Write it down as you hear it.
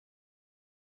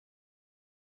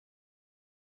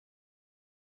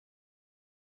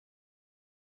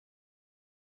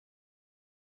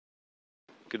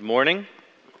Good morning.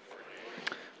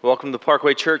 Welcome to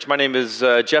Parkway Church. My name is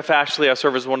Geoff Ashley. I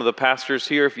serve as one of the pastors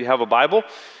here. If you have a Bible,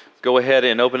 go ahead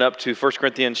and open up to 1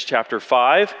 Corinthians chapter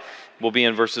 5. We'll be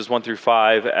in verses 1 through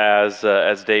 5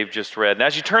 as Dave just read. And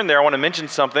as you turn there, I want to mention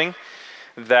something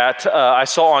that I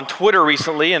saw on Twitter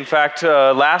recently. In fact,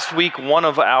 last week, one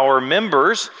of our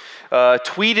members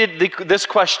tweeted this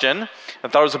question. I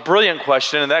thought it was a brilliant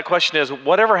question, and that question is,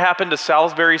 whatever happened to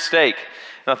Salisbury steak?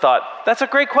 And I thought, that's a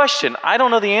great question. I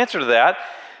don't know the answer to that.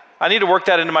 I need to work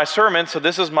that into my sermon, so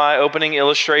this is my opening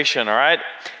illustration, all right?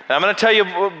 And I'm going to tell you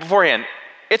beforehand,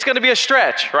 it's going to be a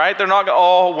stretch, right? They're not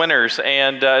all winners.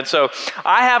 And so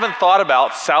I haven't thought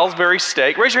about Salisbury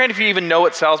steak. Raise your hand if you even know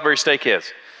what Salisbury steak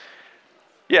is.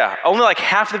 Yeah, only like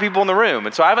half the people in the room.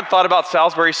 And so I haven't thought about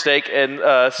Salisbury steak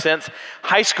since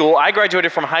high school. I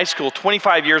graduated from high school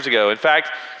 25 years ago. In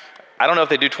fact, I don't know if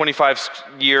they do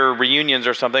 25-year reunions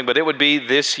or something, but it would be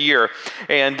this year.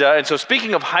 And so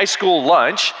speaking of high school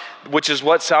lunch, which is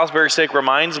what Salisbury steak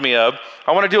reminds me of,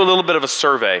 I want to do a little bit of a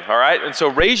survey, all right? And so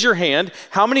raise your hand.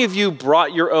 How many of you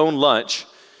brought your own lunch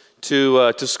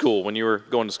to school when you were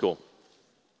going to school?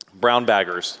 Brown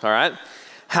baggers, all right?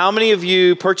 How many of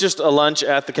you purchased a lunch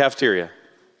at the cafeteria?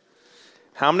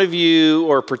 How many of you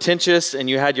were pretentious and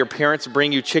you had your parents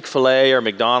bring you Chick-fil-A or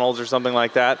McDonald's or something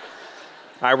like that?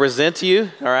 I resent you,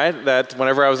 all right, that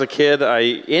whenever I was a kid, I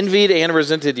envied and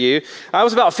resented you. I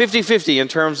was about 50-50 in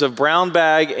terms of brown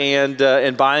bag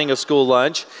and buying a school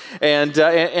lunch. And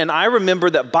I remember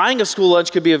that buying a school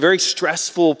lunch could be a very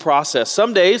stressful process.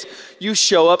 Some days you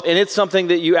show up and it's something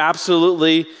that you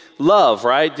absolutely love,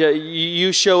 right?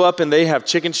 You show up and they have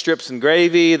chicken strips and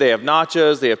gravy, they have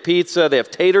nachos, they have pizza, they have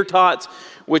tater tots,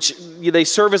 which they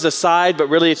serve as a side, but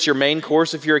really it's your main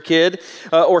course if you're a kid.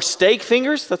 Or steak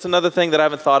fingers, that's another thing that I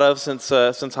haven't thought of since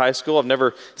high school. I've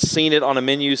never seen it on a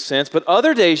menu since. But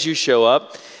other days you show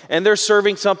up and they're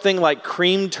serving something like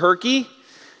creamed turkey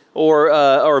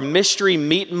or mystery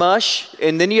meat mush,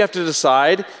 and then you have to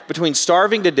decide between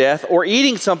starving to death or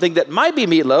eating something that might be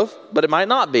meatloaf, but it might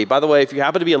not be. By the way, if you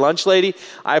happen to be a lunch lady,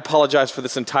 I apologize for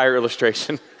this entire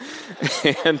illustration.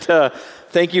 And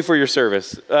thank you for your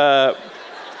service.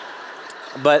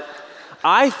 But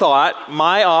I thought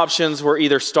my options were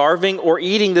either starving or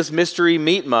eating this mystery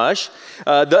meat mush.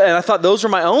 And I thought those were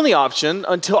my only option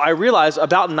until I realized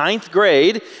about ninth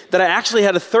grade that I actually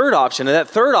had a third option. And that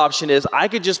third option is I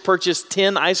could just purchase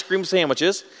 10 ice cream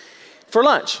sandwiches for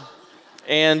lunch.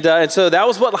 And so that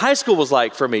was what high school was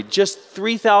like for me. Just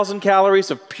 3,000 calories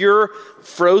of pure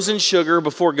frozen sugar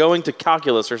before going to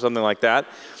calculus or something like that.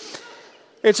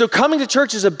 And so coming to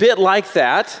church is a bit like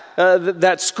that,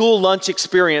 that school lunch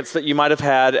experience that you might have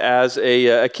had as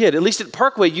a kid. At least at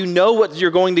Parkway, you know what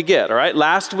you're going to get, all right?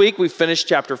 Last week, we finished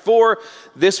chapter 4.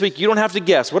 This week, you don't have to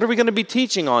guess. What are we going to be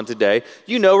teaching on today?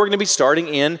 You know we're going to be starting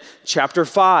in chapter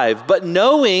 5. But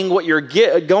knowing what you're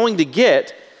going to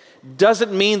get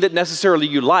doesn't mean that necessarily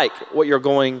you like what you're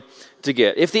going to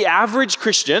get. If the average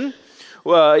Christian,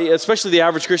 especially the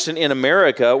average Christian in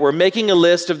America, were making a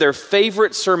list of their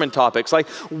favorite sermon topics, like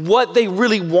what they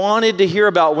really wanted to hear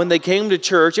about when they came to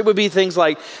church, it would be things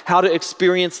like how to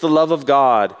experience the love of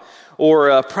God,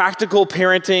 or practical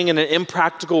parenting in an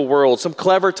impractical world, some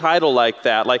clever title like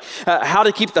that, like how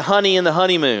to keep the honey in the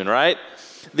honeymoon, right?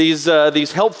 These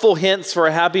helpful hints for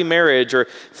a happy marriage, or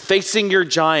facing your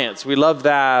giants, we love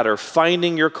that, or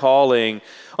finding your calling.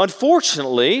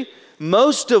 Unfortunately,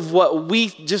 most of what we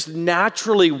just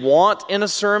naturally want in a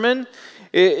sermon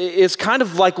is kind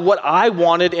of like what I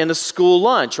wanted in a school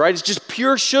lunch, right? It's just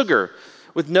pure sugar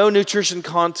with no nutrition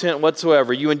content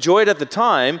whatsoever. You enjoy it at the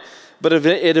time, but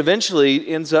it eventually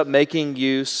ends up making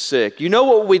you sick. You know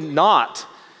what would not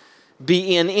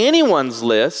be in anyone's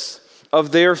list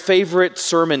of their favorite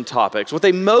sermon topics, what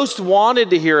they most wanted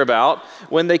to hear about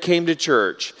when they came to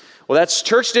church? Well, that's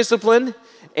church discipline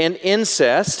and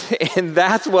incest, and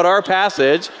that's what our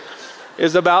passage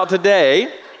is about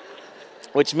today,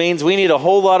 which means we need a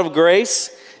whole lot of grace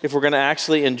if we're going to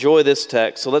actually enjoy this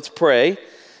text. So let's pray,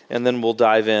 and then we'll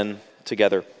dive in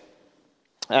together.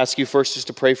 I ask you first just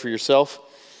to pray for yourself.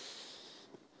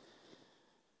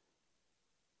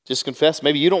 Just confess,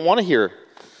 maybe you don't want to hear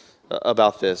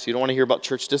about this. You don't want to hear about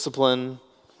church discipline.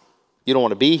 You don't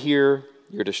want to be here.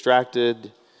 You're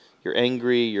distracted. You're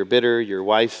angry. You're bitter. Your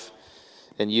wife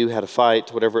and you had a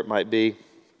fight, whatever it might be.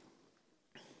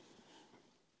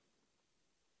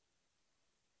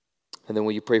 And then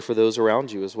will you pray for those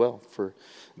around you as well, for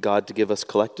God to give us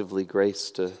collectively grace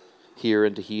to hear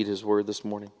and to heed His word this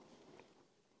morning?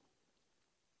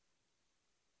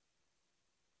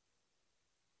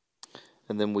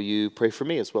 And then will you pray for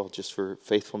me as well, just for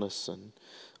faithfulness and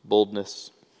boldness?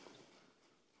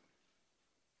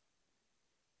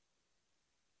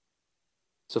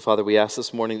 So, Father, we ask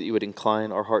this morning that you would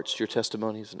incline our hearts to your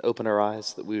testimonies and open our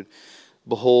eyes, that we would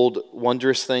behold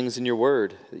wondrous things in your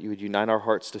word, that you would unite our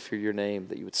hearts to fear your name,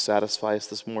 that you would satisfy us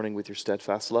this morning with your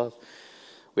steadfast love.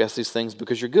 We ask these things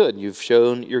because you're good. You've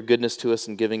shown your goodness to us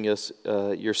in giving us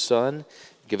your Son,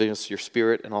 giving us your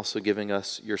Spirit, and also giving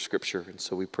us your Scripture. And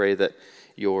so we pray that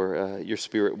your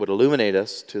Spirit would illuminate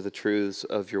us to the truths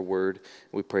of your word.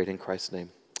 We pray it in Christ's name.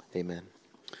 Amen.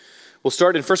 We'll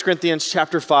start in 1 Corinthians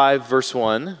chapter 5, verse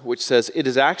 1, which says, "It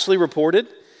is actually reported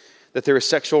that there is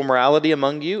sexual immorality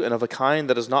among you, and of a kind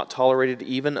that is not tolerated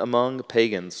even among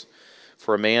pagans,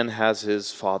 for a man has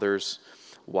his father's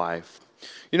wife."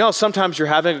 You know, sometimes you're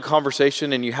having a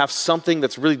conversation and you have something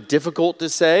that's really difficult to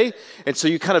say, and so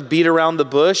you kind of beat around the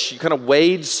bush, you kind of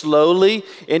wade slowly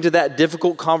into that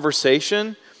difficult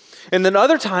conversation. And then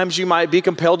other times you might be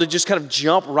compelled to just kind of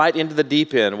jump right into the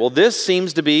deep end. Well, this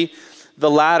seems to be the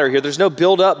latter here. There's no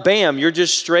build up, bam, you're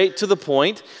just straight to the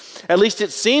point. At least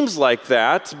it seems like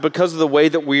that because of the way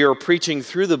that we are preaching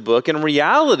through the book. In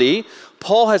reality,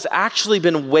 Paul has actually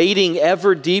been wading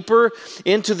ever deeper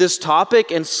into this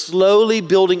topic and slowly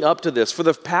building up to this. For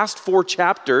the past 4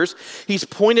 chapters, he's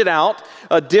pointed out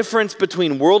a difference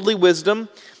between worldly wisdom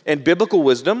and biblical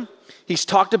wisdom. He's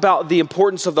talked about the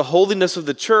importance of the holiness of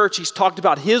the church. He's talked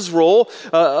about his role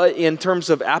in terms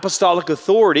of apostolic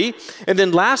authority. And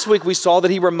then last week we saw that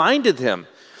he reminded them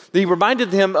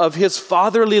of his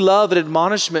fatherly love and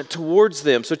admonishment towards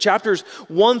them. So chapters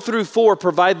 1 through 4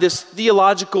 provide this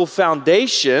theological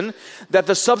foundation that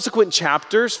the subsequent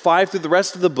chapters, 5 through the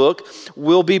rest of the book,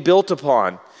 will be built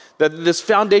upon. That this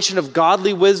foundation of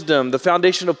godly wisdom, the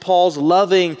foundation of Paul's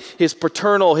loving, his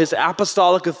paternal, his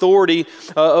apostolic authority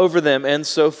over them, and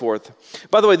so forth.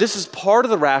 By the way, this is part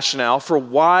of the rationale for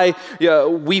why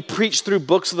we preach through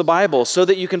books of the Bible, so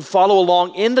that you can follow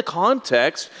along in the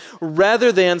context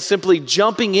rather than simply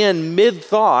jumping in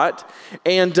mid-thought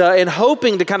and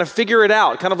hoping to kind of figure it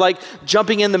out, kind of like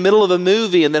jumping in the middle of a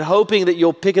movie and then hoping that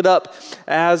you'll pick it up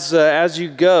as you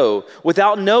go.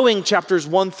 Without knowing chapters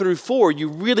 1 through 4, you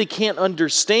really can't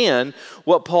understand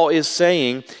what Paul is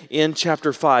saying in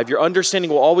chapter 5. Your understanding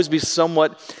will always be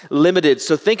somewhat limited.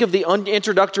 So think of the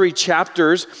introductory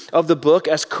chapters of the book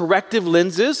as corrective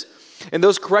lenses, and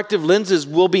those corrective lenses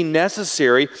will be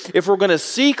necessary if we're going to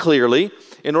see clearly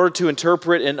in order to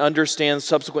interpret and understand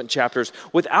subsequent chapters.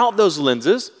 Without those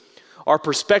lenses, our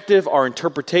perspective, our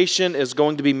interpretation is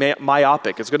going to be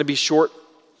myopic. It's going to be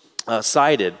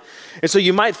short-sighted. And so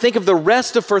you might think of the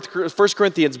rest of 1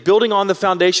 Corinthians building on the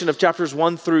foundation of chapters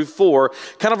 1 through 4,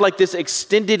 kind of like this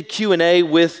extended Q&A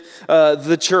with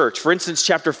the church. For instance,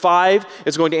 chapter 5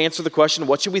 is going to answer the question,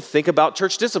 what should we think about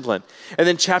church discipline? And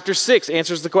then chapter 6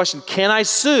 answers the question, can I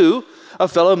sue a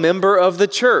fellow member of the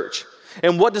church?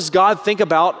 And what does God think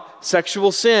about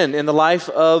sexual sin in the life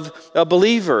of a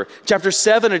believer? Chapter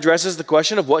 7 addresses the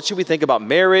question of what should we think about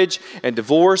marriage and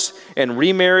divorce and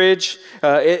remarriage.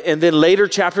 And then later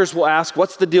chapters will ask,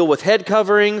 what's the deal with head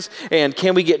coverings? And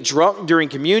can we get drunk during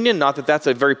communion? Not that that's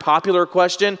a very popular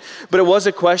question, but it was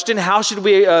a question. How should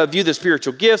we view the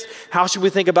spiritual gifts? How should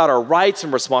we think about our rights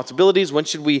and responsibilities? When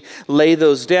should we lay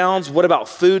those down? What about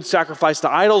food sacrificed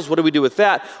to idols? What do we do with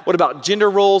that? What about gender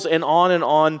roles? And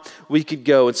on we could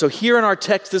go. And so here in our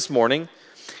text this morning,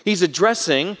 he's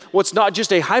addressing what's not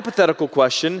just a hypothetical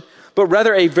question, but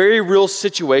rather a very real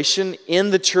situation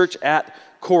in the church at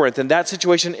Corinth. And that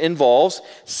situation involves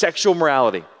sexual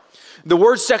morality. The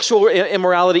word sexual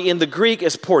immorality in the Greek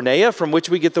is porneia, from which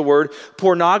we get the word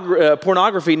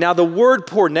pornography. Now, the word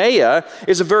porneia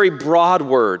is a very broad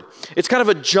word. It's kind of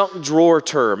a junk drawer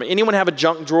term. Anyone have a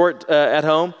junk drawer at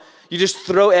home? You just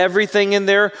throw everything in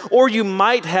there. Or you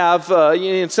might have,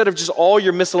 instead of just all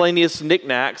your miscellaneous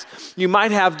knickknacks, you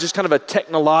might have just kind of a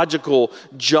technological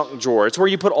junk drawer. It's where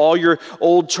you put all your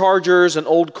old chargers and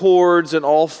old cords and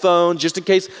all phones, just in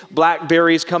case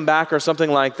Blackberries come back or something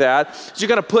like that. So you're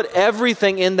going to put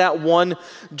everything in that one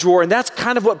drawer. And that's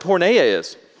kind of what porneia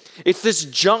is. It's this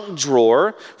junk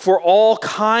drawer for all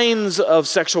kinds of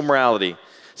sexual morality.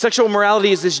 Sexual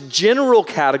morality is this general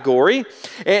category,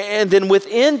 and then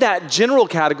within that general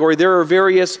category, there are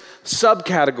various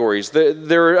subcategories.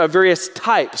 There are various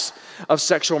types of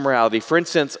sexual morality. For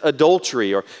instance,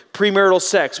 adultery or premarital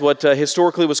sex, what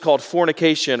historically was called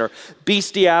fornication, or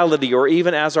bestiality, or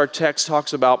even as our text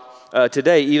talks about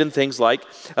today, even things like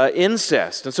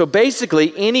incest. And so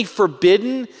basically, any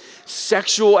forbidden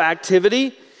sexual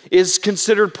activity is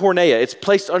considered porneia. It's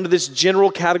placed under this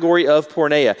general category of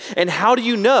porneia. And how do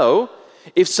you know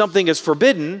if something is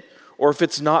forbidden or if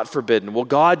it's not forbidden? Well,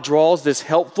 God draws this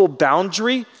helpful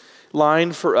boundary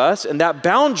line for us, and that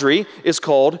boundary is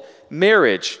called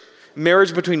marriage.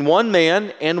 marriage between one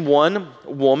man and one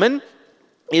woman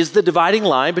is the dividing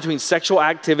line between sexual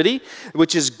activity,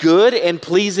 which is good and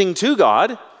pleasing to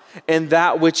God, and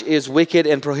that which is wicked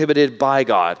and prohibited by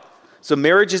God. So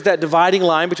marriage is that dividing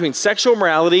line between sexual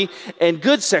morality and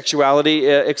good sexuality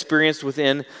experienced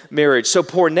within marriage. So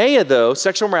porneia, though,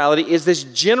 sexual morality, is this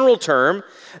general term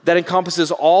that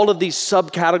encompasses all of these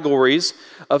subcategories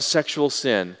of sexual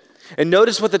sin. And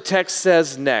notice what the text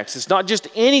says next. It's not just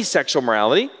any sexual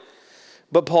morality,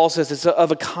 but Paul says it's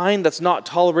of a kind that's not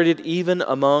tolerated even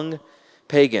among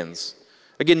pagans.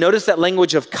 Again, notice that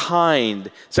language of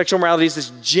kind. Sexual morality is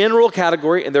this general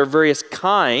category, and there are various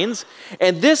kinds.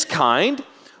 And this kind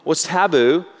was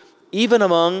taboo even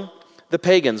among the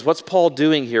pagans. What's Paul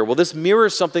doing here? Well, this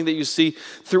mirrors something that you see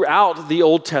throughout the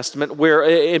Old Testament, where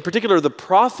in particular the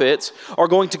prophets are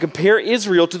going to compare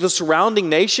Israel to the surrounding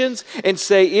nations and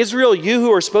say, Israel, you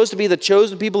who are supposed to be the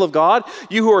chosen people of God,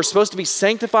 you who are supposed to be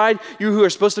sanctified, you who are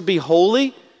supposed to be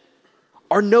holy,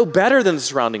 are no better than the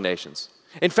surrounding nations.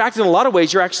 In fact, in a lot of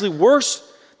ways, you're actually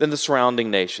worse than the surrounding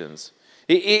nations.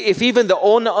 If even the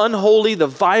unholy, the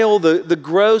vile, the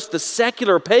gross, the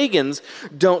secular pagans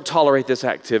don't tolerate this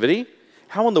activity,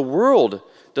 how in the world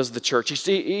does the church?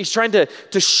 He's trying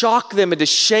to shock them and to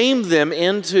shame them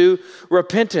into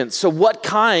repentance. So what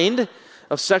kind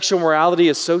of sexual morality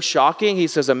is so shocking? He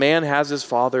says, a man has his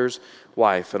father's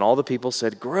wife. And all the people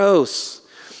said, gross.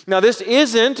 Now, this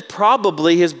isn't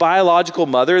probably his biological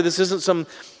mother. This isn't some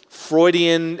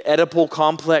Freudian Oedipal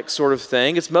complex sort of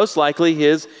thing. It's most likely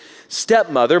his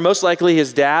stepmother. Most likely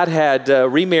his dad had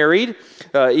remarried,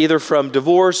 either from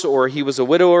divorce or he was a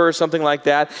widower or something like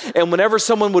that. And whenever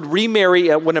someone would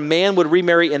remarry, when a man would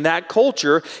remarry in that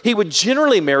culture, he would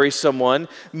generally marry someone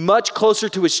much closer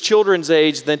to his children's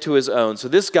age than to his own. So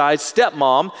this guy's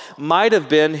stepmom might have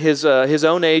been his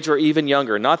own age or even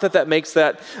younger. Not that that makes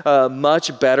that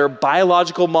much better.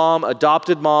 Biological mom,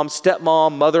 adopted mom,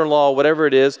 stepmom, mother-in-law, whatever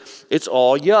it is, it's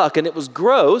all yuck. And it was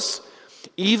gross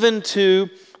even to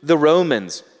the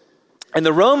Romans. And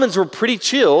the Romans were pretty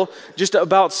chill just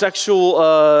about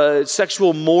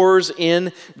sexual mores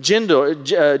in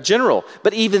general.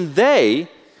 But even they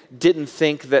didn't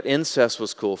think that incest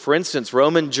was cool. For instance,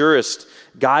 Roman jurist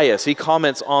Gaius, he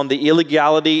comments on the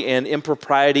illegality and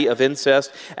impropriety of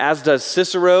incest, as does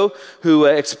Cicero, who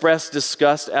expressed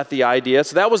disgust at the idea.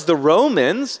 So that was the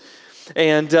Romans.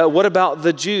 And what about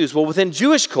the Jews? Well, within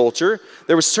Jewish culture,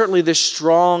 there was certainly this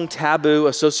strong taboo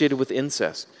associated with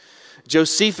incest.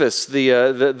 Josephus,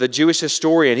 the Jewish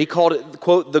historian, he called it,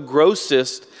 quote, the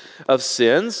grossest of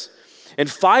sins. And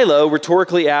Philo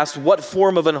rhetorically asked, what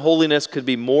form of unholiness could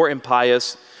be more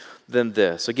impious than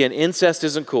this? Again, incest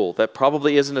isn't cool. That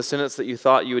probably isn't a sentence that you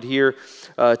thought you would hear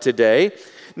today.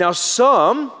 Now,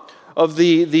 some of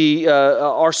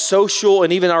our social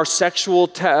and even our sexual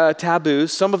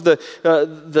taboos, some of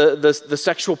the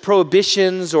sexual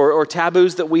prohibitions or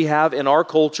taboos that we have in our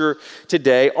culture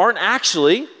today aren't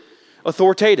actually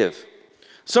authoritative.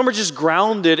 Some are just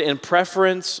grounded in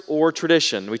preference or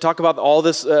tradition. We talk about all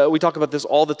this. We talk about this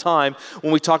all the time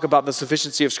when we talk about the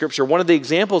sufficiency of Scripture. One of the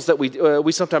examples that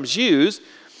we sometimes use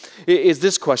is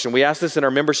this question. We ask this in our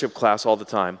membership class all the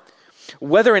time: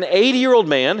 whether an 80-year-old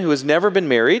man who has never been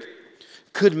married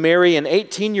could marry an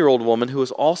 18-year-old woman who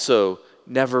has also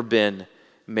never been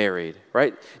married.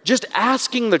 Right? Just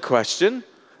asking the question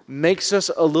makes us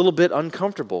a little bit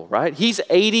uncomfortable, right? He's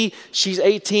 80, she's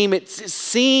 18. It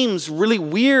seems really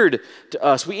weird to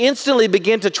us. We instantly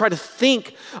begin to try to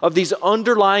think of these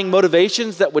underlying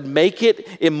motivations that would make it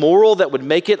immoral, that would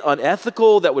make it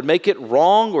unethical, that would make it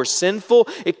wrong or sinful,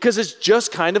 because it's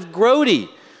just kind of grody,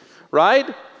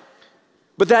 right?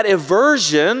 But that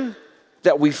aversion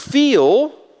that we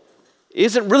feel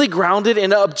isn't really grounded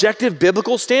in an objective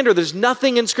biblical standard. There's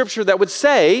nothing in Scripture that would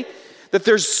say that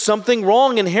there's something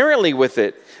wrong inherently with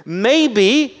it.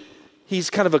 Maybe he's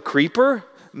kind of a creeper.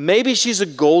 Maybe she's a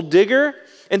gold digger.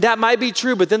 And that might be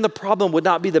true, but then the problem would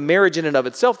not be the marriage in and of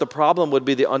itself. The problem would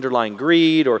be the underlying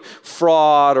greed or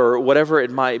fraud or whatever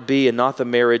it might be, and not the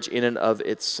marriage in and of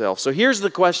itself. So here's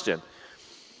the question.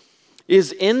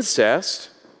 Is incest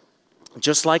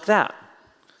just like that?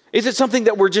 Is it something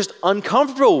that we're just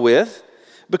uncomfortable with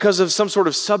because of some sort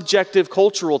of subjective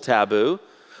cultural taboo?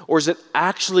 Or is it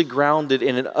actually grounded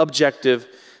in an objective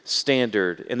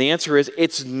standard? And the answer is,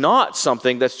 it's not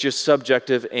something that's just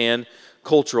subjective and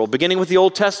cultural. Beginning with the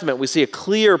Old Testament, we see a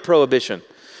clear prohibition.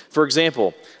 For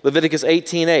example, Leviticus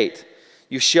 18:8,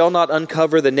 you shall not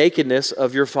uncover the nakedness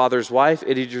of your father's wife.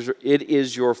 It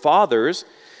is your father's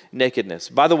nakedness.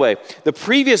 By the way, the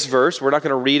previous verse, we're not going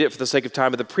to read it for the sake of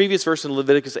time, but the previous verse in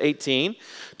Leviticus 18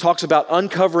 talks about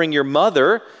uncovering your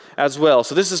mother as well.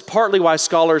 So this is partly why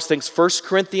scholars think 1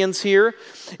 Corinthians here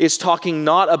is talking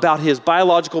not about his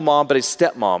biological mom, but his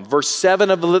stepmom. Verse 7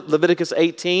 of Leviticus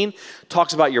 18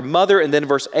 talks about your mother, and then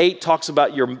verse 8 talks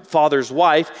about your father's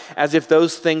wife, as if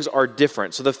those things are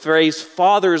different. So the phrase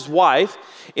father's wife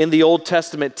in the Old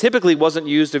Testament typically wasn't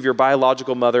used of your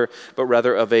biological mother, but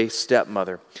rather of a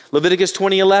stepmother. Leviticus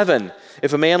 20:11,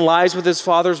 if a man lies with his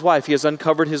father's wife, he has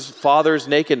uncovered his father's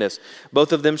nakedness.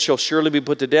 Both of them shall surely be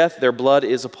put to death. Their blood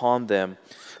is upon them.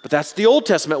 But that's the Old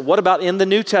Testament. What about in the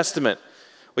New Testament?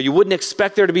 Well, you wouldn't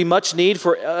expect there to be much need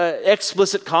for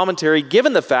explicit commentary,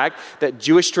 given the fact that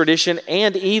Jewish tradition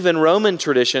and even Roman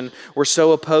tradition were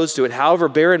so opposed to it. However,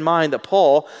 bear in mind that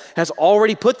Paul has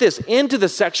already put this into the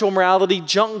sexual morality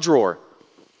junk drawer.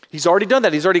 He's already done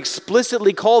that. He's already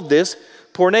explicitly called this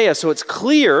porneia. So it's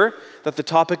clear that the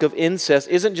topic of incest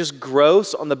isn't just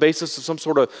gross on the basis of some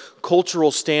sort of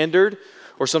cultural standard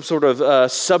or some sort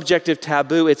of subjective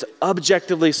taboo. It's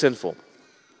objectively sinful.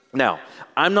 Now,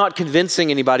 I'm not convincing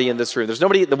anybody in this room. There's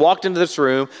nobody that walked into this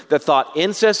room that thought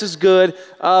incest is good,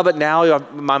 but now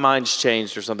my mind's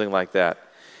changed or something like that.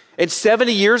 And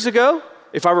 70 years ago,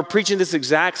 if I were preaching this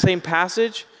exact same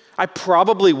passage, I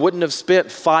probably wouldn't have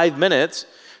spent 5 minutes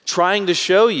trying to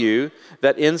show you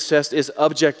that incest is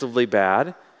objectively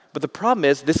bad. But the problem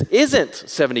is, this isn't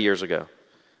 70 years ago.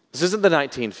 This isn't the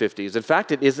 1950s. In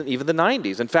fact, it isn't even the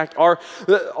 90s. In fact, our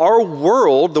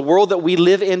world, the world that we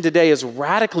live in today, is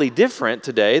radically different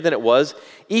today than it was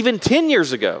even 10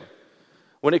 years ago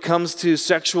when it comes to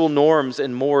sexual norms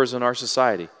and mores in our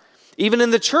society. Even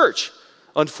in the church,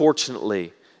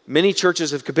 unfortunately, many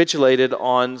churches have capitulated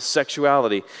on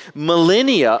sexuality.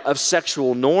 Millennia of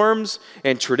sexual norms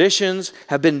and traditions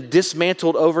have been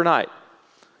dismantled overnight.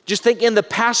 Just think in the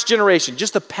past generation,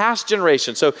 just the past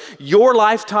generation. So your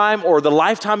lifetime or the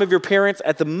lifetime of your parents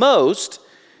at the most,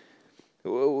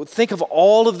 think of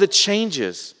all of the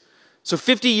changes. So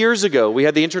 50 years ago, we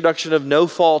had the introduction of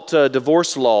no-fault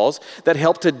divorce laws that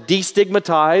helped to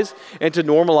destigmatize and to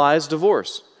normalize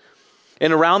divorce.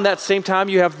 And around that same time,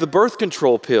 you have the birth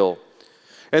control pill.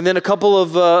 And then a couple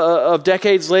of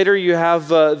decades later, you have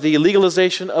the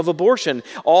legalization of abortion.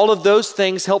 All of those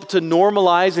things help to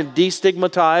normalize and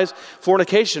destigmatize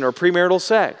fornication or premarital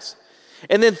sex.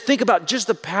 And then think about just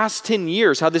the past 10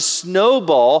 years, how this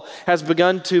snowball has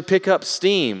begun to pick up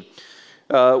steam,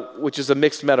 which is a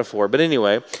mixed metaphor. But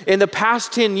anyway, in the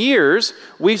past 10 years,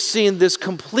 we've seen this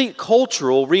complete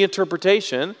cultural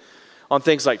reinterpretation on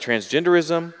things like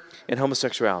transgenderism and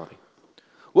homosexuality.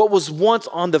 What was once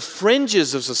on the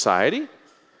fringes of society,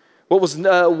 what was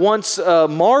once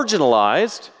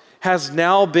marginalized, has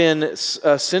now been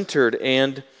centered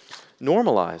and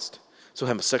normalized. So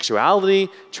homosexuality,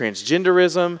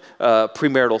 transgenderism,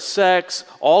 premarital sex,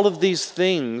 all of these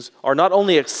things are not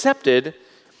only accepted,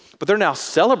 but they're now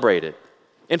celebrated.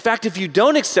 In fact, if you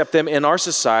don't accept them in our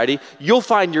society, you'll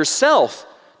find yourself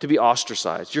to be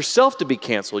ostracized, yourself to be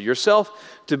canceled, yourself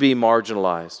to be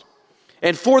marginalized.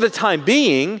 And for the time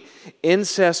being,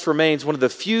 incest remains one of the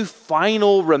few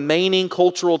final remaining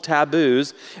cultural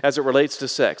taboos as it relates to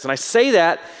sex. And I say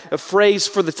that a phrase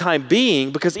for the time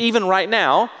being because even right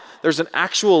now, there's an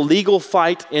actual legal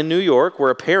fight in New York where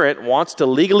a parent wants to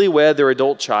legally wed their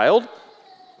adult child.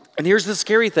 And here's the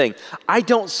scary thing. I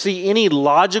don't see any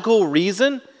logical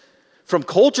reason from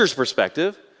culture's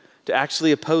perspective to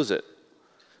actually oppose it.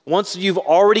 Once you've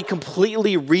already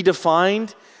completely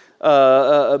redefined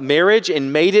marriage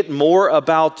and made it more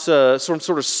about some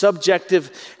sort of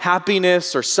subjective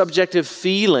happiness or subjective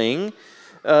feeling,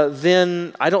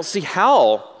 then I don't see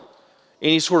how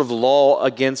any sort of law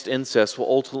against incest will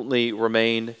ultimately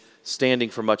remain standing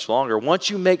for much longer.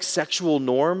 Once you make sexual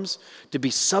norms to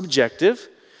be subjective,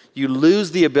 you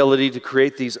lose the ability to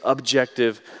create these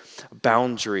objective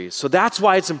boundaries. So that's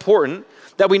why it's important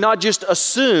that we not just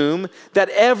assume that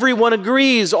everyone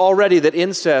agrees already that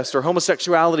incest or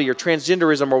homosexuality or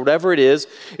transgenderism or whatever it is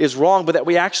wrong, but that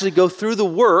we actually go through the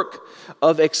work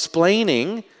of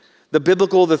explaining the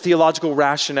biblical, the theological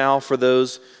rationale for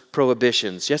those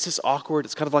prohibitions. Yes, it's awkward.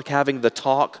 It's kind of like having the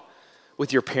talk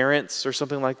with your parents or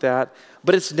something like that.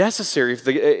 But it's necessary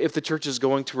if the church is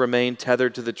going to remain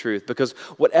tethered to the truth, because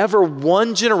whatever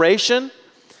one generation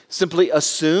simply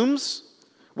assumes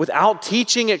without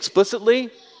teaching explicitly,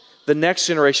 the next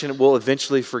generation will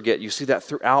eventually forget. You see that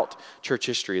throughout church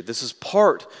history. This is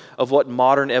part of what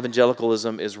modern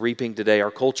evangelicalism is reaping today.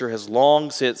 Our culture has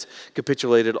long since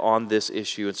capitulated on this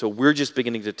issue, and so we're just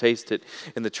beginning to taste it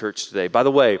in the church today. By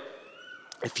the way,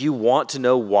 if you want to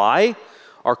know why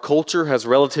our culture has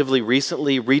relatively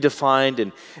recently redefined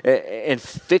and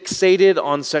fixated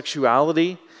on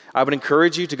sexuality, I would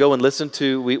encourage you to go and listen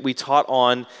to, we taught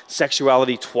on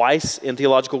sexuality twice in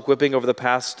Theological Equipping over the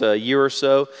past year or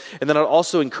so. And then I'd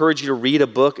also encourage you to read a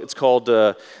book. It's called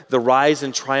The Rise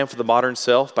and Triumph of the Modern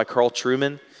Self by Carl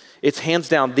Trueman. It's hands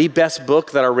down the best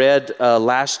book that I read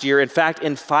last year. In fact,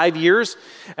 in 5 years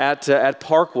at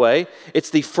Parkway, it's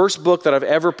the first book that I've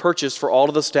ever purchased for all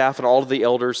of the staff and all of the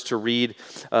elders to read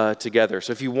together.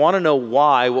 So if you want to know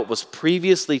why what was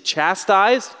previously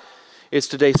chastised is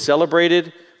today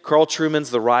celebrated, Carl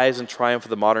Trueman's The Rise and Triumph of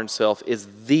the Modern Self is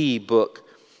the book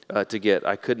to get.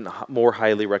 I couldn't more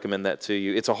highly recommend that to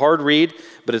you. It's a hard read,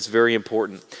 but it's very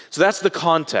important. So that's the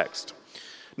context.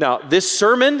 Now, this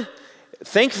sermon,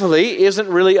 thankfully, isn't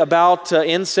really about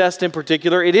incest in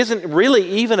particular. It isn't really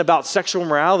even about sexual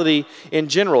morality in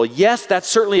general. Yes, that's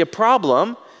certainly a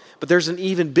problem, but there's an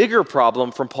even bigger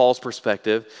problem from Paul's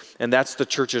perspective, and that's the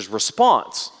church's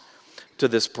response to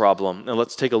this problem. And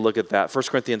let's take a look at that. 1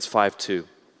 Corinthians 5:2.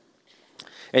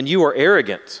 And you are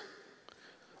arrogant.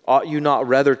 Ought you not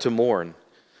rather to mourn?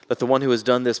 Let the one who has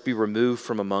done this be removed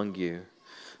from among you.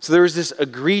 So there is this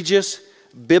egregious,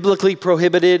 biblically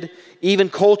prohibited, even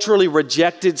culturally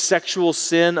rejected sexual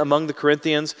sin among the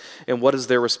Corinthians. And what is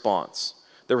their response?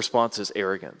 Their response is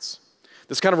arrogance.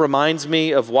 This kind of reminds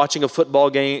me of watching a football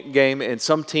game and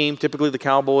some team, typically the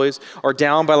Cowboys, are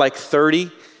down by like 30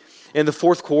 in the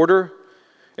fourth quarter.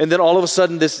 And then all of a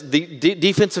sudden the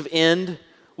defensive end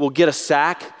will get a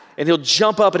sack, and he'll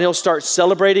jump up and he'll start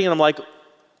celebrating. And I'm like,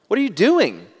 what are you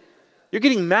doing? You're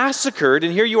getting massacred,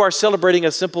 and here you are celebrating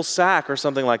a simple sack or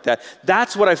something like that.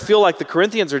 That's what I feel like the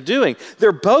Corinthians are doing.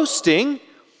 They're boasting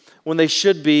when they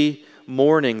should be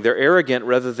mourning. They're arrogant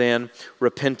rather than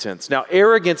repentance. Now,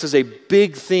 arrogance is a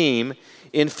big theme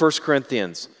in 1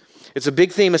 Corinthians. It's a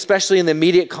big theme, especially in the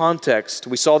immediate context.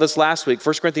 We saw this last week,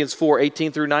 1 Corinthians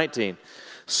 4:18 through 19.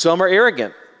 Some are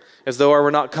arrogant, as though I were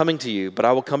not coming to you, but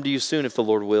I will come to you soon if the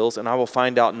Lord wills, and I will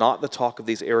find out not the talk of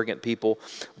these arrogant people,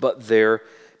 but their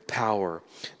power.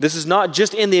 This is not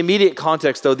just in the immediate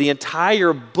context, though. The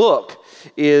entire book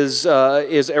is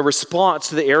a response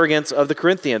to the arrogance of the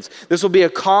Corinthians. This will be a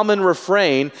common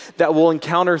refrain that we'll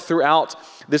encounter throughout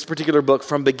this particular book.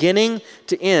 From beginning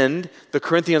to end, the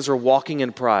Corinthians are walking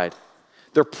in pride.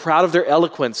 They're proud of their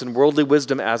eloquence and worldly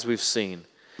wisdom, as we've seen.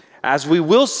 As we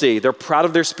will see, they're proud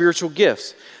of their spiritual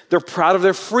gifts. They're proud of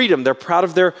their freedom. They're proud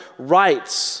of their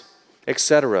rights,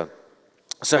 etc.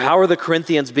 So how are the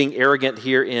Corinthians being arrogant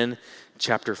here in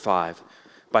chapter 5?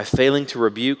 By failing to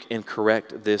rebuke and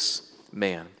correct this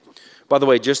man. By the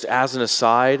way, just as an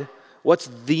aside, what's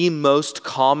the most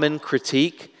common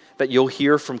critique that you'll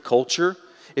hear from culture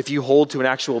if you hold to an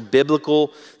actual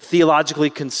biblical, theologically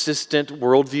consistent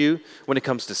worldview when it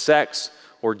comes to sex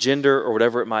or gender or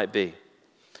whatever it might be?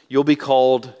 You'll be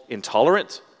called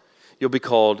intolerant. You'll be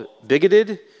called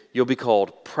bigoted. You'll be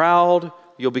called proud.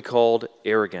 You'll be called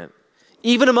arrogant.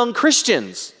 Even among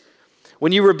Christians,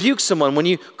 when you rebuke someone, when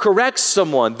you correct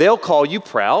someone, they'll call you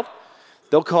proud.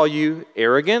 They'll call you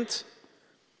arrogant.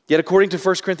 Yet according to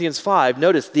 1 Corinthians 5,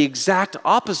 notice the exact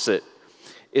opposite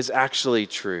is actually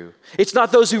true. It's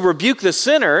not those who rebuke the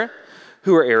sinner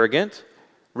who are arrogant.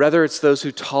 Rather, it's those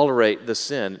who tolerate the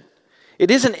sin. It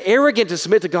isn't arrogant to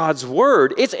submit to God's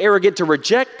word. It's arrogant to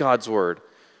reject God's word.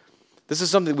 This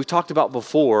is something we've talked about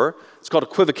before. It's called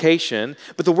equivocation.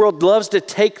 But the world loves to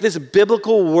take this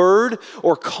biblical word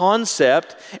or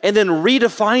concept and then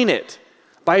redefine it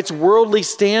by its worldly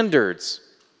standards.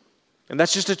 And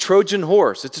that's just a Trojan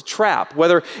horse. It's a trap.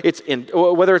 Whether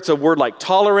it's a word like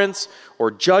tolerance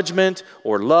or judgment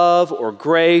or love or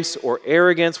grace or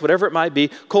arrogance, whatever it might be,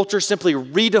 culture simply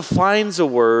redefines a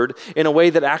word in a way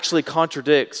that actually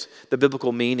contradicts the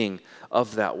biblical meaning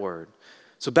of that word.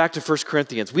 So back to 1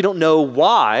 Corinthians. We don't know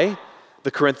why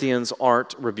the Corinthians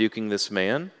aren't rebuking this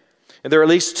man. And there are at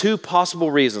least two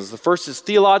possible reasons. The first is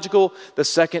theological. The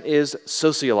second is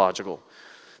sociological.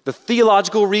 The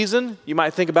theological reason, you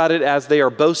might think about it as they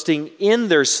are boasting in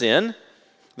their sin.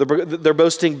 They're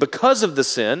boasting because of the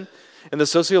sin. And the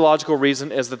sociological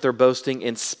reason is that they're boasting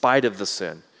in spite of the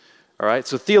sin. All right,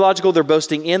 so theological, they're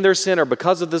boasting in their sin or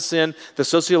because of the sin. The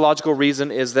sociological reason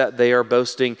is that they are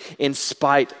boasting in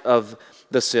spite of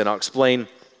the sin. I'll explain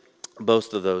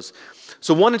both of those.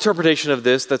 So one interpretation of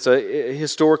this that's a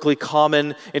historically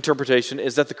common interpretation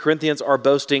is that the Corinthians are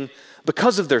boasting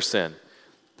because of their sin.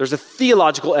 There's a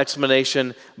theological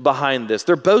explanation behind this.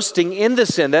 They're boasting in the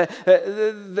sin. That,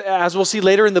 as we'll see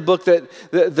later in the book, that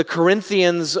the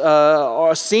Corinthians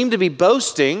seem to be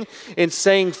boasting in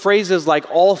saying phrases like,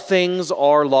 all things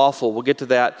are lawful. We'll get to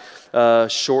that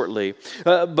shortly.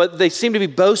 But they seem to be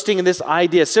boasting in this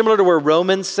idea, similar to where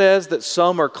Romans says that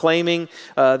some are claiming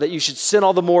that you should sin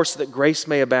all the more so that grace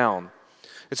may abound.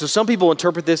 And so some people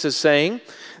interpret this as saying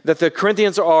that the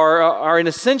Corinthians are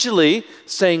essentially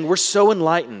saying we're so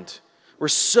enlightened, we're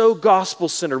so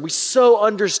gospel-centered, we so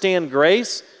understand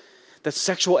grace that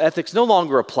sexual ethics no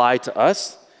longer apply to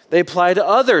us. They apply to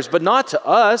others, but not to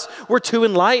us. We're too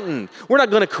enlightened. We're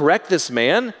not going to correct this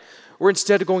man. We're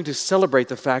instead going to celebrate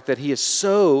the fact that he is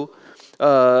so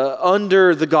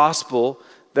under the gospel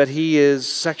that he is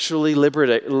sexually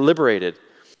liberated.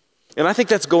 And I think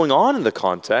that's going on in the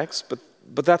context,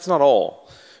 but that's not all.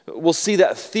 We'll see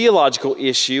that theological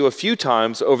issue a few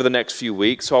times over the next few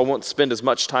weeks, so I won't spend as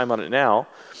much time on it now.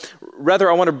 Rather,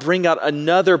 I want to bring out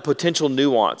another potential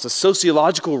nuance, a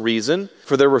sociological reason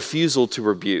for their refusal to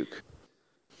rebuke.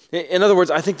 In other words,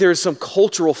 I think there is some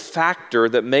cultural factor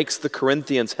that makes the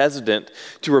Corinthians hesitant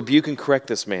to rebuke and correct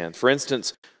this man. For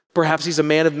instance, perhaps he's a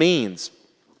man of means.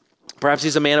 Perhaps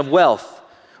he's a man of wealth,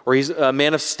 or he's a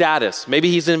man of status. Maybe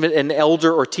he's an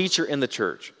elder or teacher in the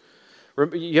church.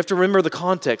 You have to remember the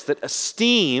context, that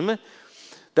esteem,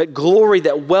 that glory,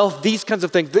 that wealth, these kinds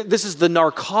of things, this is the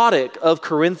narcotic of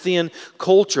Corinthian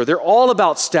culture. They're all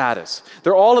about status.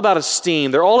 They're all about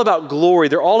esteem. They're all about glory.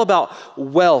 They're all about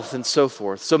wealth and so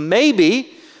forth. So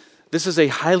maybe this is a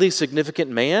highly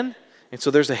significant man, and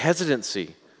so there's a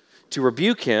hesitancy to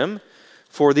rebuke him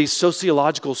for these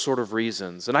sociological sort of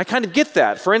reasons. And I kind of get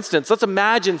that. For instance, let's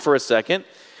imagine for a second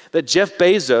that Jeff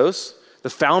Bezos, the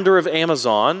founder of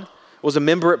Amazon, was a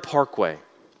member at Parkway.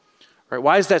 Right?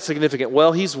 Why is that significant?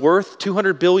 Well, he's worth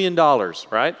 $200 billion,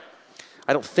 right?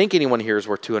 I don't think anyone here is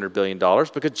worth $200 billion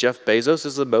because Jeff Bezos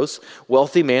is the most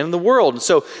wealthy man in the world. And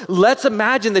so let's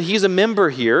imagine that he's a member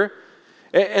here,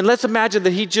 and let's imagine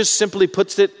that he just simply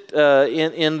puts it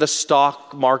in the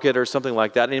stock market or something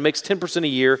like that, and he makes 10% a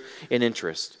year in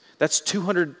interest. That's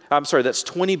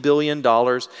 $20 billion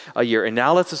a year. And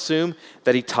now let's assume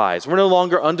that he tithes. We're no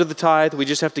longer under the tithe. We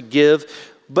just have to give.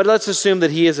 But let's assume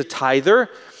that he is a tither.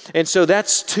 And so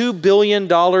that's $2 billion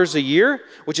a year,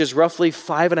 which is roughly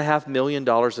 $5.5 million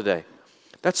a day.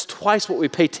 That's twice what we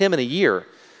pay Tim in a year.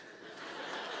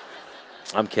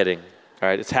 I'm kidding. All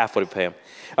right, it's half what we pay him.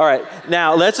 All right,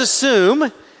 now let's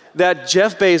assume that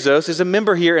Jeff Bezos is a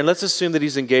member here, and let's assume that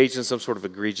he's engaged in some sort of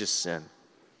egregious sin.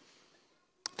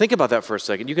 Think about that for a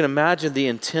second. You can imagine the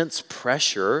intense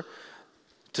pressure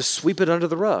to sweep it under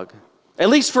the rug, at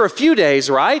least for a few days,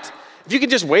 right? If you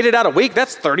can just wait it out a week,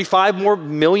 that's $35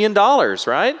 million,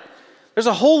 right? There's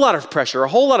a whole lot of pressure, a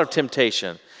whole lot of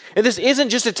temptation. And this isn't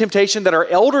just a temptation that our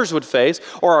elders would face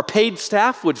or our paid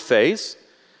staff would face.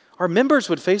 Our members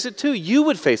would face it too. You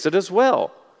would face it as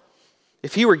well.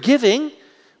 If he were giving,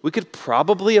 we could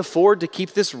probably afford to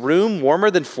keep this room warmer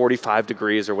than 45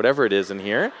 degrees or whatever it is in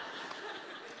here.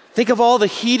 Think of all the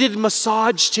heated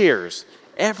massage chairs.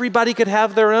 Everybody could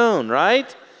have their own,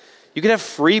 right? You could have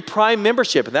free Prime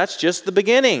membership, and that's just the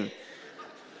beginning.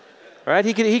 Right?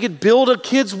 He could build a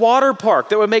kids' water park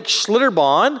that would make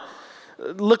Schlitterbahn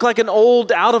look like an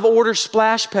old, out-of-order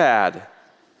splash pad.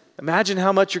 Imagine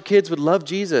how much your kids would love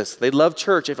Jesus. They'd love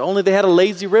church if only they had a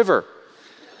lazy river.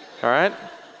 All right?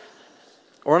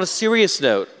 Or on a serious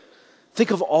note,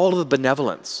 think of all of the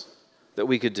benevolence that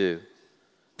we could do.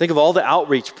 Think of all the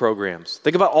outreach programs.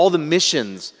 Think about all the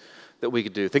missions that we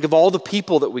could do. Think of all the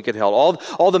people that we could help,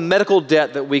 all the medical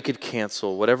debt that we could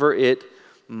cancel, whatever it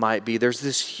might be. There's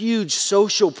this huge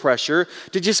social pressure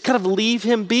to just kind of leave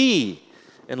him be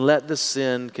and let the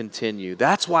sin continue.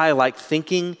 That's why I like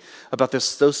thinking about this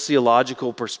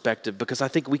sociological perspective, because I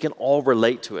think we can all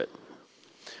relate to it.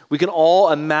 We can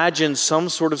all imagine some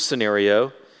sort of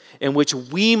scenario in which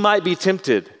we might be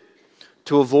tempted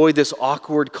to avoid this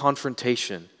awkward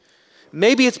confrontation.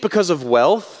 Maybe it's because of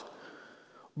wealth,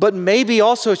 but maybe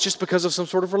also it's just because of some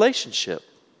sort of relationship.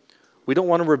 We don't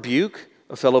want to rebuke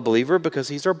a fellow believer because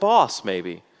he's our boss,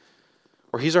 maybe.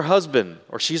 Or he's our husband,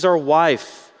 or she's our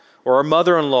wife, or our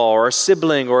mother-in-law, or our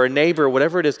sibling, or a neighbor,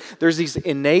 whatever it is. There's these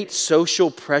innate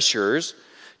social pressures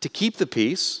to keep the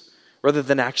peace rather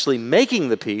than actually making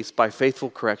the peace by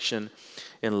faithful correction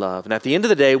in love. And at the end of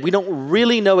the day, we don't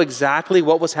really know exactly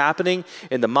what was happening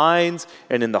in the minds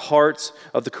and in the hearts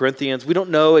of the Corinthians. We don't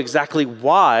know exactly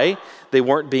why they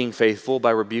weren't being faithful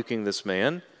by rebuking this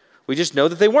man. We just know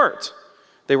that they weren't.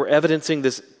 They were evidencing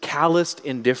this calloused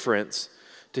indifference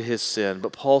to his sin.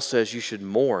 But Paul says you should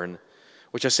mourn,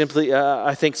 which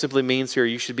I think simply means here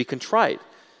you should be contrite.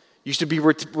 You should be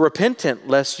repentant,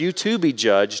 lest you too be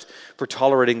judged for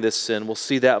tolerating this sin. We'll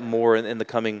see that more in the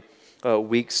coming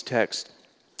week's text.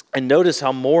 And notice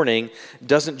how mourning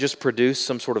doesn't just produce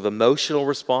some sort of emotional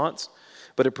response,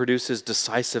 but it produces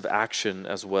decisive action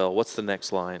as well. What's the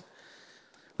next line?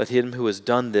 Let him who has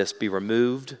done this be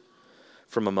removed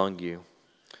from among you.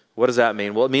 What does that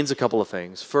mean? Well, it means a couple of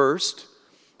things. First,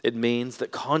 It means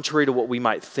that contrary to what we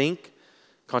might think,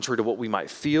 contrary to what we might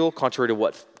feel, contrary to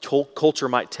what culture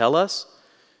might tell us,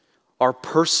 our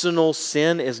personal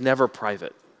sin is never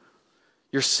private.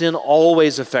 Your sin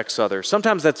always affects others.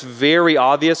 Sometimes that's very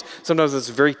obvious. Sometimes it's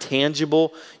very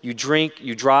tangible. You drink,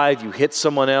 you drive, you hit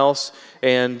someone else,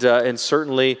 and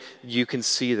certainly you can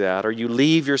see that. Or you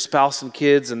leave your spouse and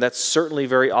kids, and that's certainly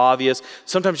very obvious.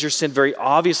 Sometimes your sin very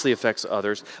obviously affects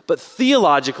others. But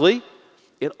theologically,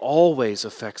 it always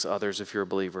affects others if you're a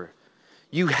believer.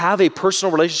 You have a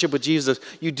personal relationship with Jesus.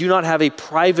 You do not have a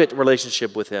private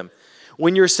relationship with him.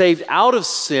 When you're saved out of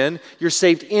sin, you're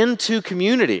saved into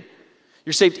community.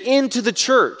 You're saved into the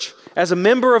church as a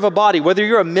member of a body. Whether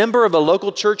you're a member of a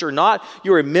local church or not,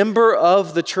 you're a member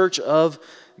of the church of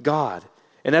God.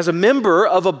 And as a member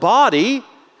of a body,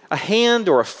 a hand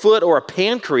or a foot or a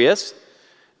pancreas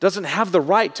doesn't have the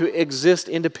right to exist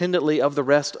independently of the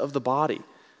rest of the body.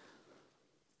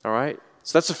 All right?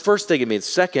 So that's the first thing it means.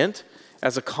 Second,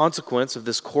 as a consequence of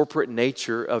this corporate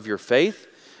nature of your faith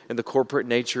and the corporate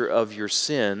nature of your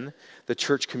sin, the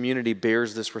church community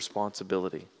bears this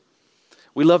responsibility.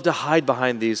 We love to hide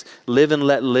behind these live and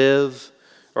let live,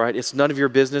 all right? It's none of your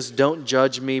business, don't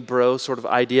judge me, bro, sort of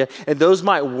idea. And those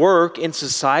might work in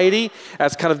society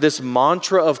as kind of this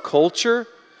mantra of culture,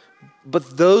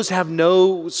 but those have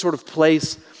no sort of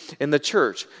place in the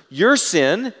church. Your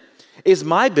sin is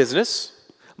my business.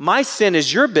 My sin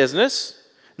is your business,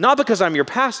 not because I'm your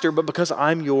pastor, but because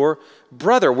I'm your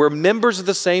brother. We're members of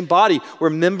the same body. We're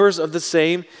members of the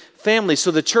same family. So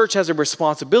the church has a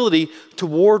responsibility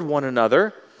toward one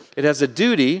another. It has a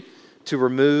duty to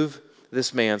remove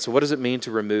this man. So what does it mean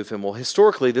to remove him? Well,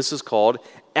 historically, this is called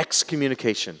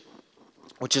excommunication,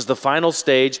 which is the final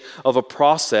stage of a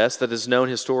process that is known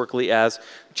historically as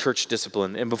church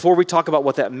discipline. And before we talk about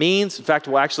what that means, in fact,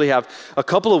 we'll actually have a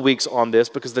couple of weeks on this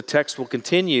because the text will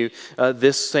continue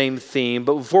this same theme.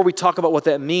 But before we talk about what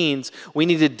that means, we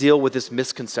need to deal with this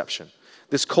misconception,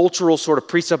 this cultural sort of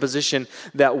presupposition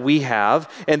that we have.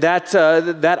 And that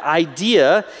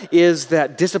idea is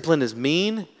that discipline is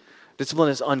mean, discipline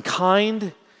is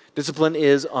unkind, discipline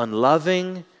is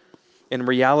unloving. In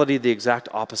reality, the exact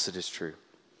opposite is true.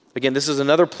 Again, this is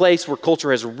another place where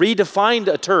culture has redefined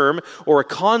a term or a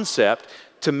concept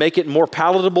to make it more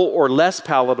palatable or less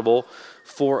palatable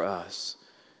for us,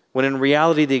 when in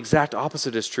reality, the exact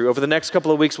opposite is true. Over the next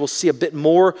couple of weeks, we'll see a bit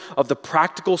more of the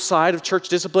practical side of church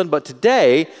discipline, but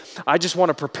today, I just want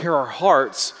to prepare our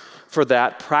hearts for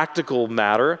that practical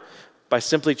matter by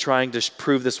simply trying to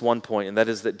prove this one point, and that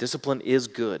is that discipline is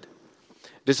good.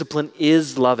 Discipline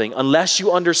is loving. Unless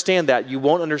you understand that, you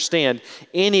won't understand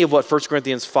any of what 1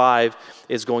 Corinthians 5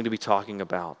 is going to be talking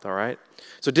about, all right?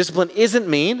 So discipline isn't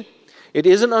mean. It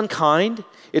isn't unkind.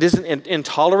 It isn't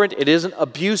intolerant. It isn't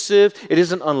abusive. It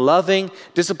isn't unloving.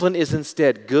 Discipline is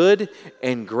instead good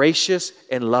and gracious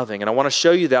and loving. And I want to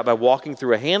show you that by walking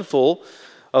through a handful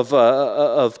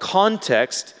of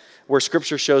context where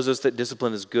Scripture shows us that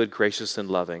discipline is good, gracious,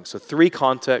 and loving. So 3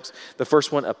 contexts. The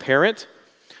first one, a parent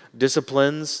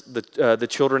disciplines the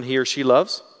children he or she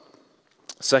loves.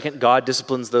 Second, God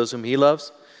disciplines those whom he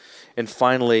loves. And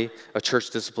finally, a church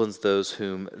disciplines those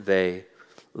whom they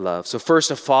love. So first,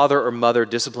 a father or mother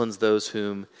disciplines those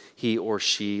whom he or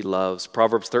she loves.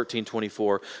 Proverbs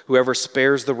 13:24, whoever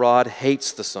spares the rod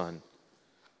hates the son,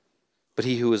 but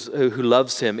he who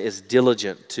loves him is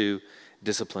diligent to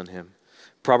discipline him.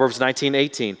 Proverbs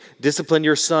 19:18, discipline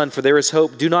your son, for there is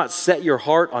hope. Do not set your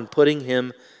heart on putting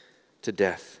him to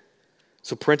death.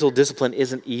 So parental discipline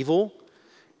isn't evil.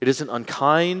 It isn't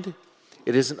unkind.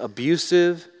 It isn't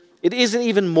abusive. It isn't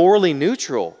even morally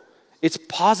neutral. It's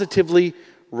positively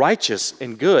righteous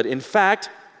and good. In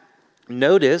fact,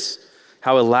 notice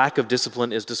how a lack of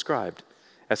discipline is described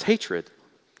as hatred,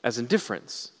 as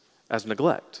indifference, as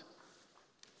neglect.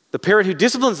 The parent who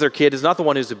disciplines their kid is not the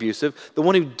one who's abusive. The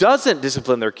one who doesn't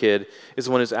discipline their kid is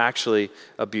the one who's actually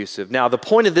abusive. Now, the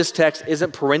point of this text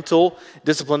isn't parental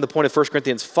discipline, the point of 1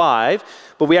 Corinthians 5,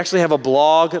 but we actually have a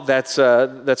blog that's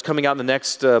coming out in the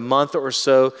next month or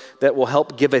so that will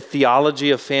help give a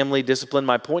theology of family discipline.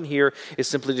 My point here is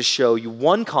simply to show you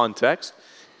one context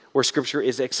where Scripture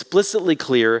is explicitly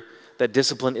clear that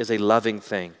discipline is a loving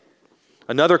thing.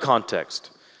 Another context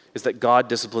is that God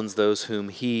disciplines those whom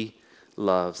he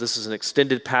loves. This is an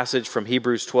extended passage from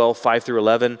Hebrews 12, 5 through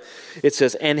 11. It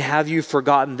says, and have you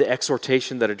forgotten the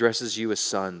exhortation that addresses you as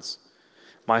sons?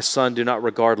 My son, do not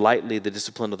regard lightly the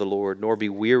discipline of the Lord, nor be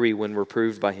weary when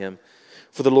reproved by him.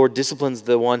 For the Lord disciplines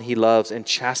the one he loves and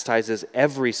chastises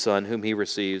every son whom he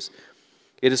receives.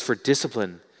 It is for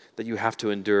discipline that you have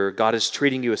to endure. God is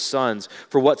treating you as sons.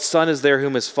 For what son is there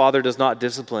whom his father does not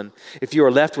discipline? If you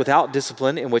are left without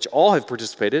discipline, in which all have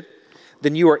participated,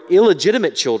 then you are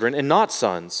illegitimate children and not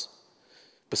sons.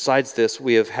 Besides this,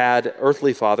 we have had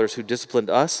earthly fathers who disciplined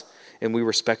us, and we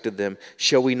respected them.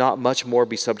 Shall we not much more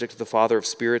be subject to the Father of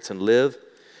spirits and live?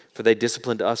 For they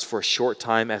disciplined us for a short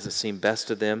time as it seemed best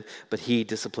to them, but he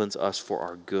disciplines us for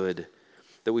our good,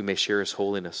 that we may share his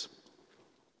holiness.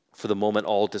 For the moment,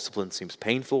 all discipline seems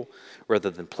painful rather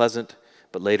than pleasant,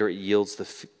 but later it yields the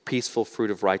peaceful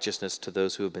fruit of righteousness to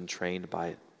those who have been trained by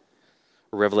it.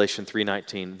 Revelation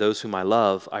 3:19, those whom I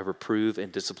love, I reprove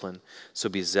and discipline, so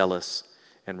be zealous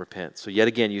and repent. So yet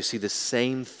again, you see the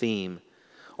same theme.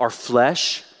 Our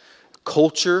flesh,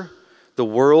 culture, the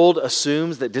world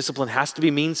assumes that discipline has to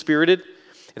be mean-spirited,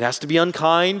 it has to be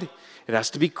unkind, it has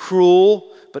to be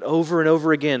cruel, but over and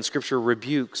over again, Scripture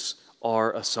rebukes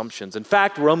our assumptions. In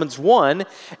fact, Romans 1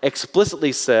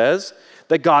 explicitly says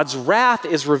that God's wrath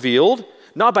is revealed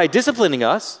not by disciplining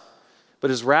us, but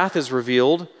his wrath is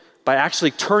revealed by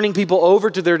actually turning people over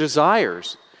to their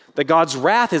desires. That God's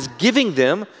wrath is giving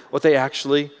them what they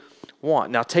actually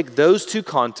want. Now take those two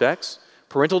contexts,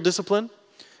 parental discipline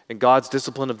and God's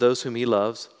discipline of those whom he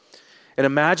loves, and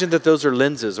imagine that those are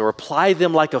lenses, or apply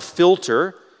them like a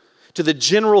filter to the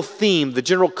general theme, the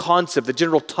general concept, the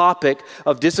general topic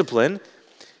of discipline,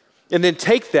 and then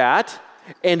take that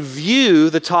and view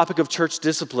the topic of church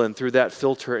discipline through that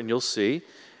filter, and you'll see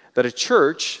that a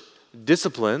church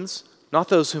disciplines not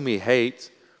those whom he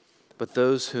hates, but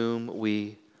those whom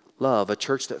we love. A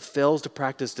church that fails to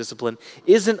practice discipline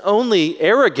isn't only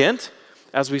arrogant,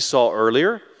 as we saw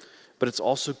earlier, but it's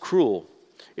also cruel.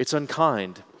 It's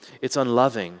unkind. It's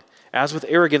unloving. As with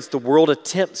arrogance, the world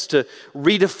attempts to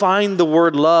redefine the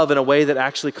word love in a way that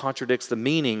actually contradicts the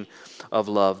meaning of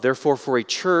love. Therefore, for a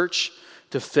church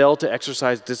to fail to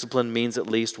exercise discipline means at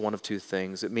least one of two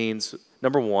things. It means,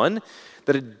 number one,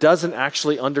 that it doesn't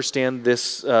actually understand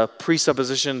this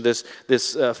presupposition, this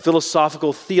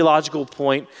philosophical, theological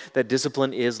point that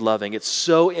discipline is loving. It's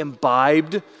so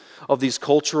imbibed of these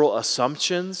cultural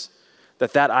assumptions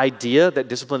that idea that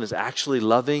discipline is actually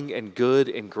loving and good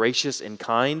and gracious and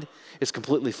kind is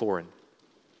completely foreign.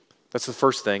 That's the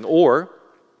first thing. Or,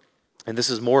 and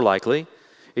this is more likely,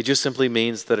 it just simply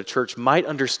means that a church might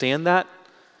understand that,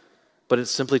 but it's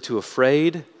simply too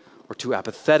afraid or too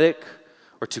apathetic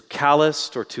or too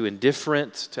calloused or too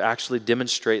indifferent to actually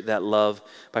demonstrate that love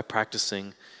by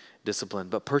practicing discipline.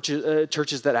 But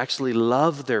churches that actually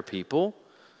love their people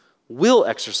will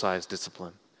exercise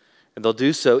discipline. And they'll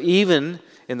do so even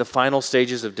in the final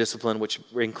stages of discipline, which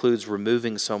includes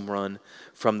removing someone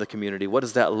from the community. What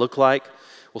does that look like?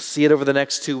 We'll see it over the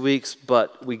next 2 weeks,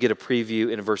 but we get a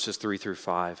preview in verses 3 through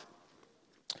 5.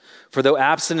 For though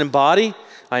absent in body,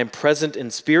 I am present in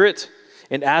spirit,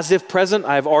 and as if present,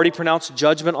 I have already pronounced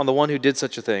judgment on the one who did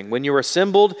such a thing. When you are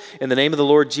assembled in the name of the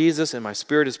Lord Jesus, and my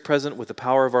spirit is present with the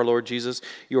power of our Lord Jesus,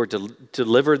 you are to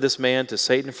deliver this man to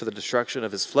Satan for the destruction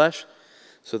of his flesh,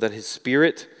 so that his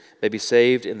spirit may be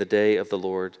saved in the day of the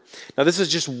Lord. Now, this is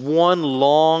just one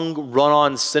long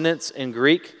run-on sentence in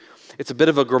Greek. It's a bit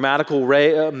of a grammatical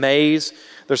maze.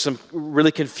 There's some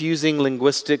really confusing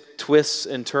linguistic twists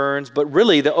and turns, but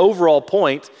really the overall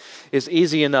point is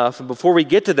easy enough. And before we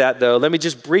get to that, though, let me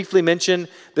just briefly mention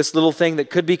this little thing that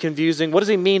could be confusing. What does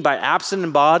he mean by absent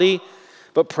in body,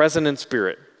 but present in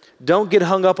spirit? Don't get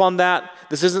hung up on that.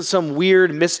 This isn't some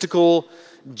weird, mystical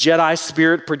Jedi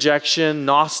spirit projection,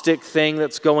 Gnostic thing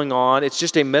that's going on. It's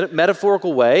just a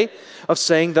metaphorical way of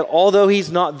saying that although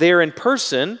he's not there in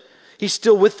person, he's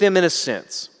still with them in a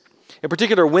sense. In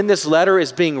particular, when this letter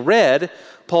is being read,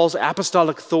 Paul's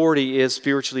apostolic authority is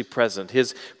spiritually present.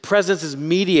 His presence is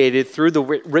mediated through the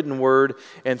written word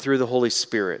and through the Holy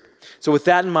Spirit. So with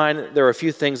that in mind, there are a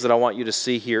few things that I want you to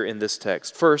see here in this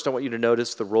text. First, I want you to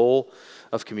notice the role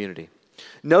of community.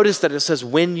 Notice that it says,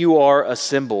 when you are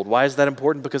assembled. Why is that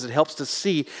important? Because it helps to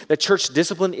see that church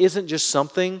discipline isn't just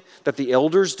something that the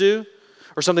elders do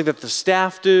or something that the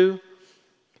staff do.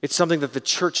 It's something that the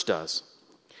church does.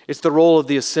 It's the role of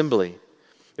the assembly.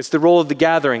 It's the role of the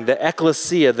gathering, the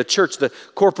ecclesia, the church, the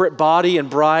corporate body and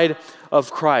bride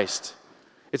of Christ.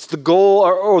 It's the goal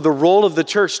or the role of the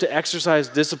church to exercise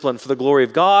discipline for the glory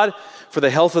of God, for the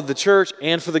health of the church,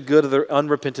 and for the good of the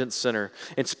unrepentant sinner.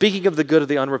 And speaking of the good of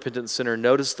the unrepentant sinner,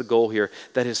 notice the goal here,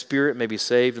 that his spirit may be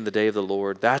saved in the day of the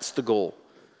Lord. That's the goal.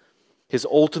 His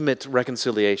ultimate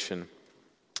reconciliation.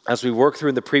 As we work through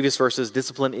in the previous verses,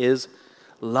 discipline is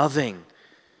loving.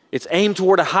 It's aimed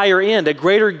toward a higher end, a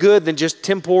greater good than just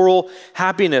temporal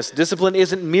happiness. Discipline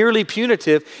isn't merely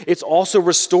punitive, it's also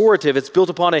restorative. It's built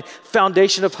upon a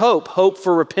foundation of hope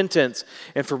for repentance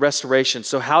and for restoration.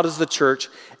 So how does the church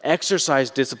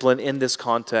exercise discipline in this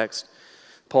context?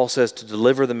 Paul says to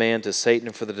deliver the man to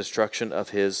Satan for the destruction of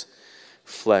his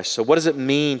flesh. So what does it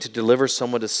mean to deliver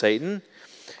someone to Satan?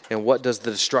 And what does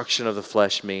the destruction of the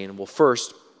flesh mean? Well,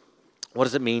 first, what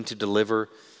does it mean to deliver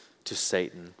to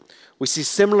Satan? We see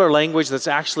similar language that's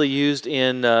actually used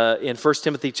in 1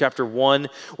 Timothy chapter 1,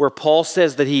 where Paul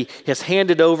says that he has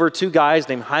handed over two guys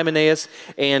named Hymenaeus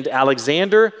and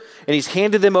Alexander, and he's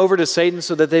handed them over to Satan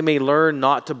so that they may learn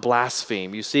not to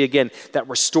blaspheme. You see, again, that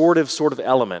restorative sort of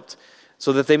element,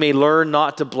 so that they may learn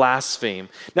not to blaspheme.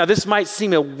 Now, this might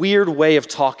seem a weird way of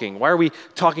talking. Why are we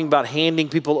talking about handing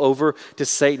people over to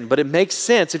Satan? But it makes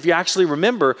sense if you actually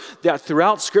remember that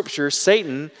throughout Scripture,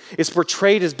 Satan is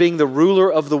portrayed as being the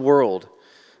ruler of the world.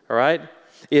 All right?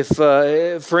 If,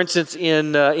 for instance,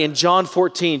 in John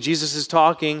 14, Jesus is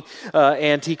talking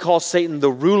and he calls Satan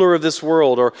the ruler of this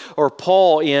world, or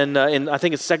Paul in I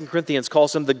think it's 2 Corinthians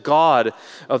calls him the God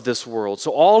of this world.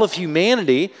 So all of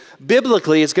humanity,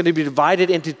 biblically, is going to be divided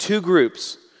into two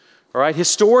groups. All right?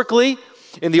 Historically,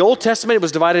 in the Old Testament, it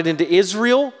was divided into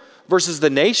Israel versus the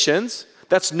nations.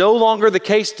 That's no longer the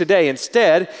case today.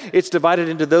 Instead, it's divided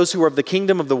into those who are of the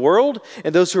kingdom of the world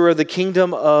and those who are of the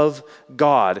kingdom of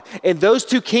God. And those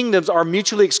two kingdoms are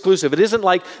mutually exclusive. It isn't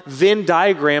like Venn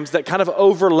diagrams that kind of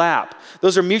overlap.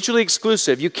 Those are mutually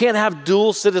exclusive. You can't have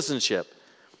dual citizenship.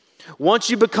 Once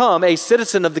you become a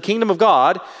citizen of the kingdom of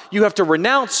God, you have to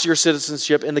renounce your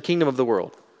citizenship in the kingdom of the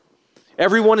world.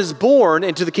 Everyone is born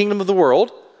into the kingdom of the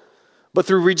world, but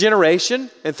through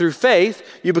regeneration and through faith,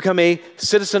 you become a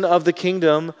citizen of the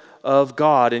kingdom of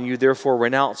God, and you therefore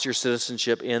renounce your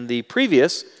citizenship in the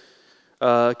previous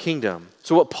kingdom.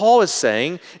 So what Paul is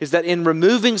saying is that in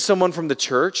removing someone from the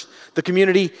church, the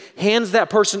community hands that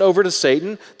person over to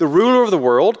Satan, the ruler of the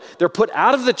world. They're put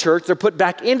out of the church. They're put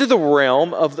back into the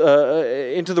realm of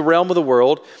the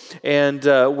world, and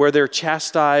where they're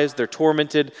chastised, they're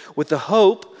tormented with the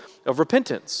hope of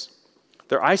repentance.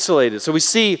 They're isolated. So we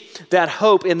see that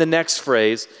hope in the next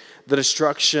phrase, the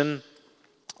destruction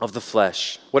of the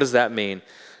flesh. What does that mean?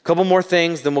 A couple more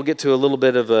things, then we'll get to a little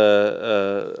bit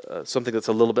of something that's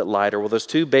a little bit lighter. Well, there's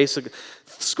two basic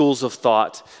schools of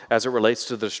thought as it relates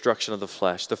to the destruction of the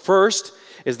flesh. The first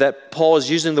is that Paul is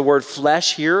using the word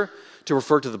flesh here to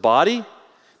refer to the body.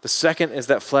 The second is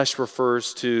that flesh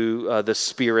refers to the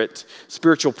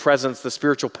spiritual presence, the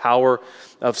spiritual power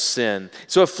of sin.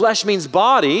 So if flesh means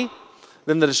body,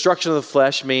 then the destruction of the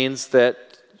flesh means that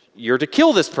you're to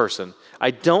kill this person. I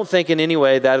don't think in any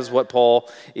way that is what Paul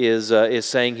is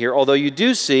saying here. Although you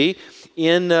do see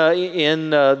in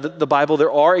the Bible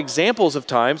there are examples of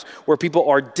times where people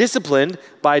are disciplined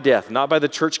by death. Not by the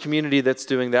church community that's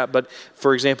doing that, but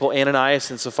for example, Ananias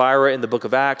and Sapphira in the book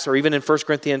of Acts, or even in 1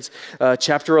 Corinthians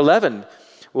chapter 11,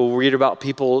 we'll read about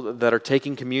people that are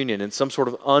taking communion in some sort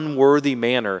of unworthy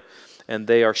manner, and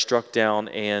they are struck down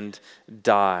and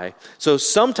die. So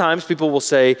sometimes people will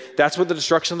say that's what the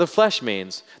destruction of the flesh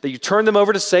means, that you turn them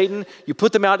over to Satan, you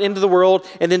put them out into the world,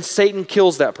 and then Satan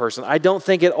kills that person. I don't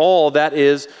think at all that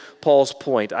is Paul's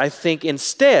point. I think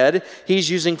instead he's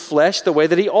using flesh the way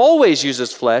that he always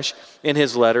uses flesh in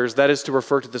his letters, that is to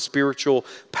refer to the spiritual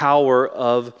power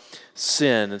of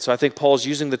sin. And so I think Paul's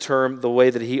using the term the way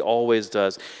that he always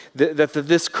does.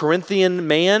 This Corinthian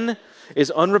man is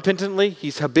unrepentantly,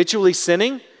 he's habitually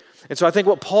sinning. And so I think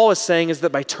what Paul is saying is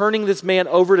that by turning this man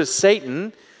over to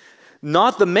Satan,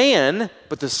 not the man,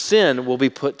 but the sin will be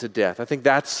put to death. I think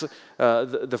that's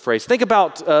the phrase. Think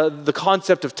about the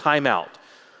concept of timeout,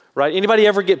 right? Anybody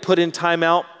ever get put in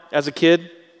timeout as a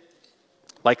kid?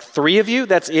 Like 3 of you,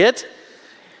 that's it?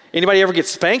 Anybody ever get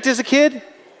spanked as a kid?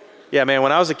 Yeah, man,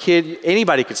 when I was a kid,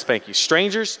 anybody could spank you.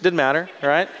 Strangers, didn't matter, all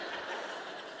right?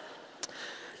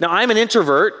 Now, I'm an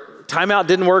introvert. Timeout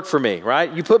didn't work for me, right?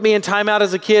 You put me in timeout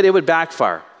as a kid, it would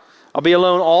backfire. I'll be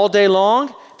alone all day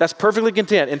long. That's perfectly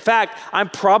content. In fact, I'm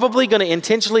probably going to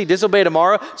intentionally disobey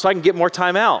tomorrow so I can get more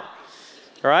time out,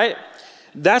 all right?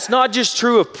 That's not just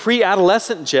true of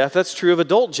pre-adolescent Geoff, that's true of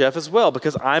adult Geoff as well,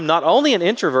 because I'm not only an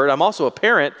introvert, I'm also a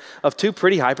parent of 2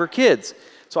 pretty hyper kids.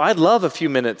 So I'd love a few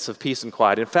minutes of peace and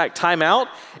quiet. In fact, time out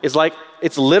is like,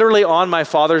 it's literally on my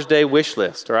Father's Day wish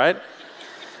list, all right?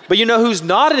 But you know who's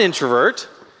not an introvert?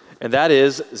 And that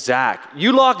is Zach.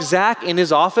 You lock Zach in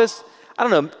his office, I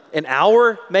don't know, an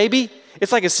hour maybe?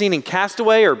 It's like a scene in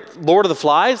Castaway or Lord of the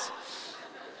Flies.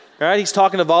 All right, he's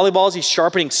talking to volleyballs, he's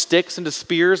sharpening sticks into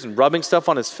spears and rubbing stuff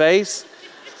on his face.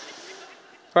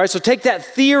 All right, so take that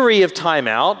theory of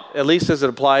timeout, at least as it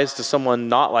applies to someone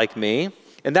not like me,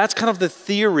 and that's kind of the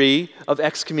theory of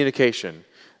excommunication.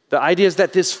 The idea is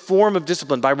that this form of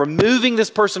discipline, by removing this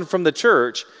person from the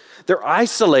church, they're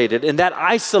isolated, and that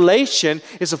isolation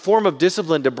is a form of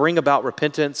discipline to bring about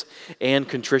repentance and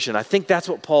contrition. I think that's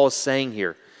what Paul is saying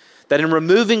here, that in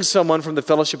removing someone from the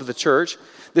fellowship of the church,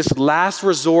 this last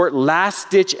resort,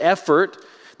 last-ditch effort,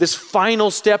 this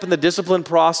final step in the discipline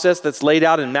process that's laid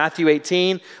out in Matthew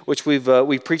 18, which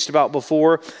we've preached about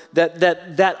before,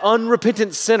 that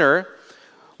unrepentant sinner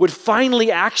would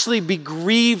finally actually be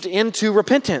grieved into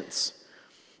repentance.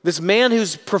 This man who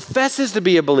professes to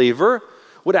be a believer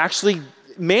would actually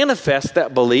manifest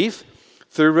that belief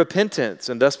through repentance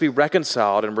and thus be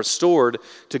reconciled and restored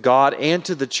to God and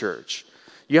to the church.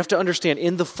 You have to understand,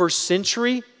 in the first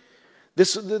century,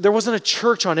 there wasn't a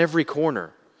church on every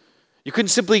corner. You couldn't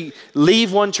simply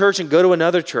leave one church and go to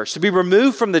another church. To be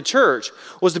removed from the church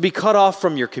was to be cut off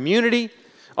from your community,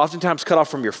 oftentimes cut off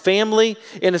from your family.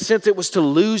 In a sense, it was to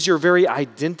lose your very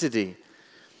identity.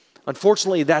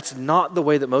 Unfortunately, that's not the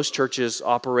way that most churches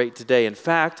operate today. In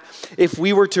fact, if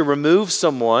we were to remove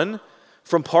someone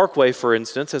from Parkway, for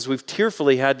instance, as we've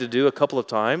tearfully had to do a couple of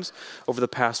times over the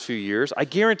past few years, I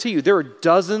guarantee you there are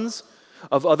dozens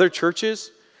of other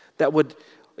churches that would,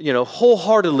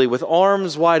 wholeheartedly, with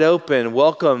arms wide open,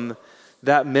 welcome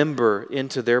that member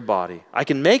into their body. I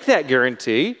can make that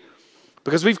guarantee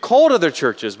because we've called other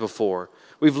churches before.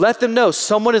 We've let them know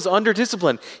someone is under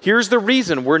discipline. Here's the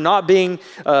reason. We're not being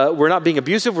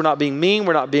abusive. We're not being mean.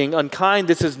 We're not being unkind.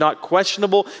 This is not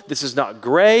questionable. This is not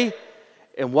gray.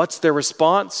 And what's their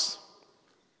response?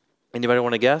 Anybody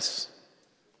want to guess?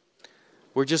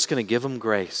 We're just going to give them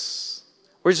grace.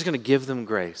 We're just going to give them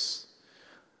grace.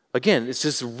 Again, it's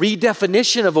this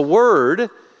redefinition of a word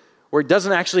where it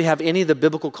doesn't actually have any of the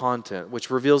biblical content, which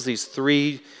reveals these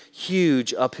three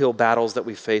huge uphill battles that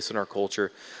we face in our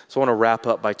culture. So I want to wrap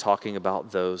up by talking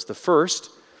about those. The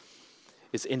first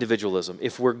is individualism.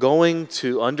 If we're going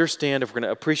to understand, if we're going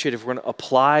to appreciate, if we're going to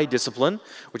apply discipline,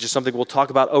 which is something we'll talk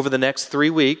about over the next 3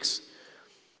 weeks,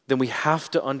 then we have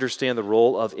to understand the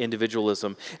role of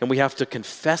individualism. And we have to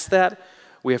confess that.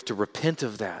 We have to repent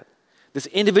of that. This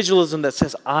individualism that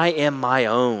says, I am my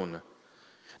own.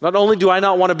 Not only do I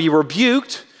not want to be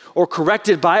rebuked or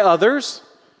corrected by others,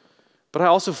 but I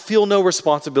also feel no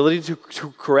responsibility to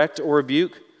correct or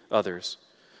rebuke others.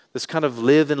 This kind of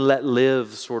live and let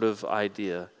live sort of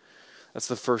idea. That's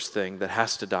the first thing that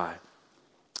has to die.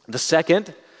 The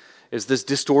second is this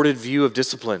distorted view of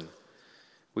discipline.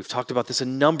 We've talked about this a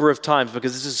number of times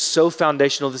because this is so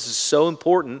foundational, this is so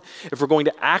important if we're going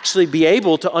to actually be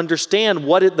able to understand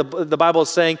what the Bible is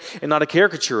saying and not a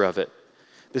caricature of it.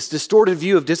 This distorted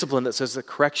view of discipline that says that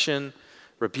correction,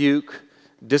 rebuke,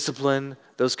 discipline,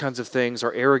 those kinds of things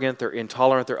are arrogant, they're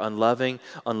intolerant, they're unloving,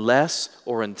 unless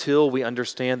or until we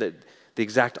understand that the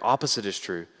exact opposite is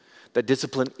true, that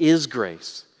discipline is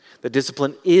grace, that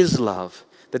discipline is love,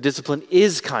 that discipline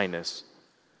is kindness.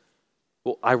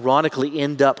 Will ironically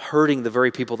end up hurting the very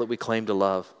people that we claim to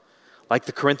love. Like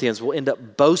the Corinthians, we'll end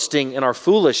up boasting in our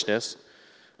foolishness,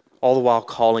 all the while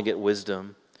calling it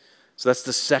wisdom. So that's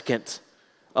the second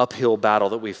uphill battle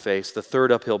that we face. The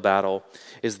third uphill battle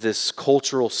is this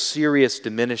cultural, serious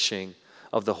diminishing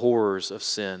of the horrors of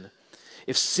sin.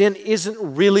 If sin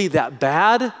isn't really that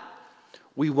bad,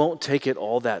 we won't take it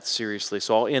all that seriously.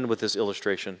 So I'll end with this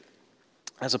illustration.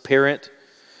 As a parent,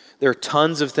 there are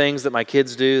tons of things that my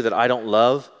kids do that I don't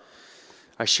love.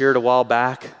 I shared a while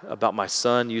back about my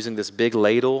son using this big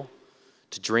ladle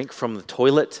to drink from the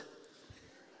toilet.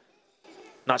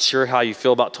 Not sure how you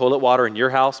feel about toilet water in your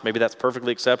house. Maybe that's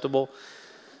perfectly acceptable.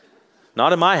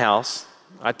 Not in my house.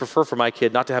 I'd prefer for my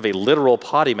kid not to have a literal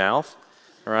potty mouth,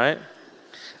 all right?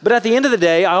 But at the end of the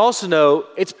day, I also know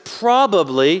it's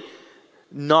probably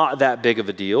not that big of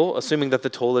a deal, assuming that the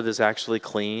toilet is actually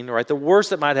clean, right? The worst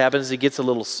that might happen is he gets a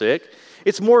little sick.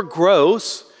 It's more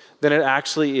gross than it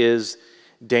actually is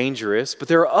dangerous. But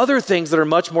there are other things that are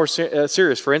much more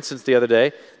serious. For instance, the other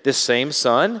day, this same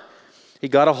son, he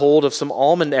got a hold of some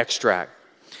almond extract,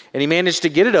 and he managed to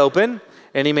get it open,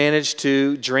 and he managed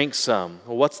to drink some.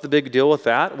 Well, what's the big deal with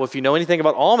that? Well, if you know anything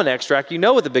about almond extract, you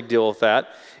know what the big deal with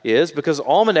that is, because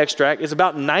almond extract is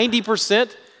about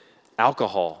 90%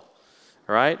 alcohol,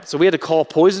 all right? So we had to call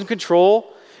poison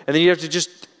control, and then you have to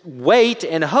just wait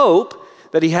and hope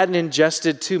that he hadn't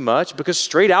ingested too much, because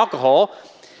straight alcohol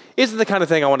isn't the kind of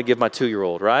thing I want to give my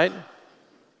 2-year-old, right?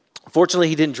 Fortunately,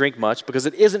 he didn't drink much, because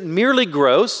it isn't merely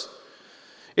gross,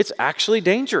 it's actually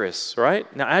dangerous,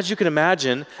 right? Now, as you can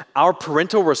imagine, our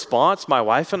parental response, my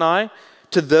wife and I,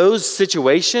 to those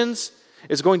situations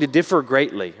is going to differ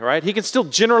greatly, right? He can still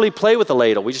generally play with the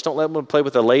ladle. We just don't let him play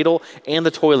with the ladle and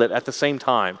the toilet at the same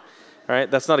time, right?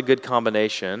 That's not a good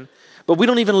combination. But we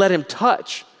don't even let him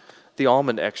touch the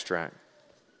almond extract.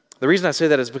 The reason I say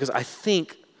that is because I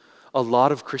think a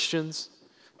lot of Christians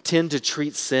tend to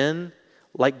treat sin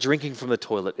like drinking from the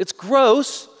toilet. It's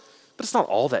gross, but it's not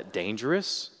all that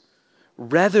dangerous,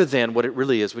 rather than what it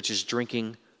really is, which is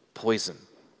drinking poison.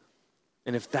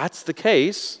 And if that's the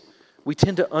case, we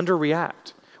tend to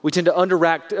underreact. We tend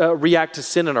to react to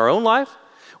sin in our own life.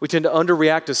 We tend to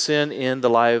underreact to sin in the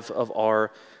life of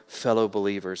our fellow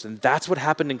believers. And that's what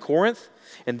happened in Corinth,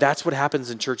 and that's what happens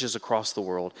in churches across the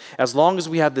world. As long as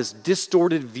we have this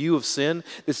distorted view of sin,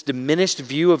 this diminished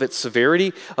view of its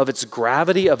severity, of its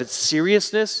gravity, of its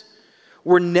seriousness,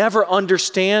 we'll never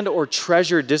understand or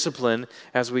treasure discipline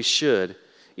as we should,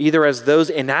 either as those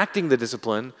enacting the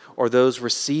discipline or those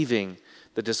receiving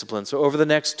the discipline. So over the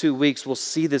next 2 weeks, we'll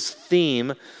see this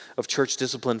theme of church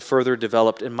discipline further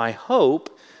developed. And my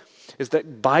hope is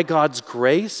that by God's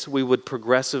grace, we would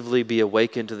progressively be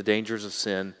awakened to the dangers of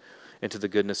sin and to the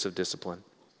goodness of discipline.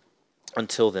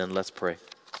 Until then, let's pray.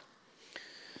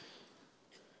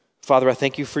 Father, I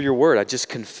thank you for your word. I just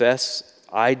confess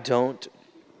I don't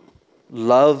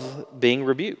love being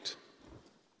rebuked.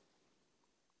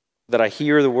 That I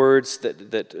hear the words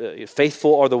that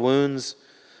faithful are the wounds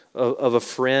of a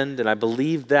friend, and I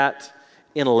believe that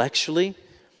intellectually,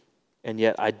 and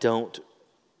yet I don't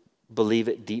believe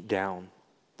it deep down.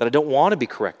 That I don't want to be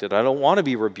corrected. I don't want to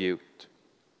be rebuked.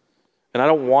 And I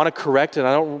don't want to correct and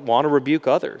I don't want to rebuke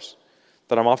others.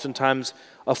 That I'm oftentimes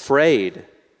afraid.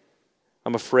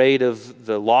 I'm afraid of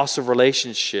the loss of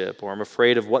relationship, or I'm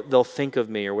afraid of what they'll think of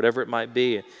me, or whatever it might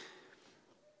be.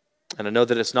 And I know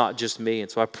that it's not just me. And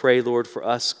so I pray, Lord, for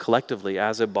us collectively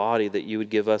as a body, that you would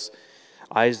give us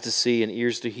eyes to see and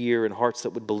ears to hear and hearts that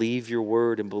would believe your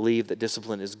word and believe that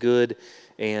discipline is good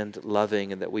and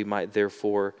loving, and that we might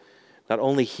therefore not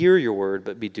only hear your word,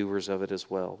 but be doers of it as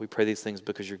well. We pray these things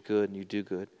because you're good and you do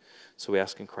good. So we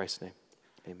ask in Christ's name.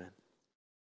 Amen.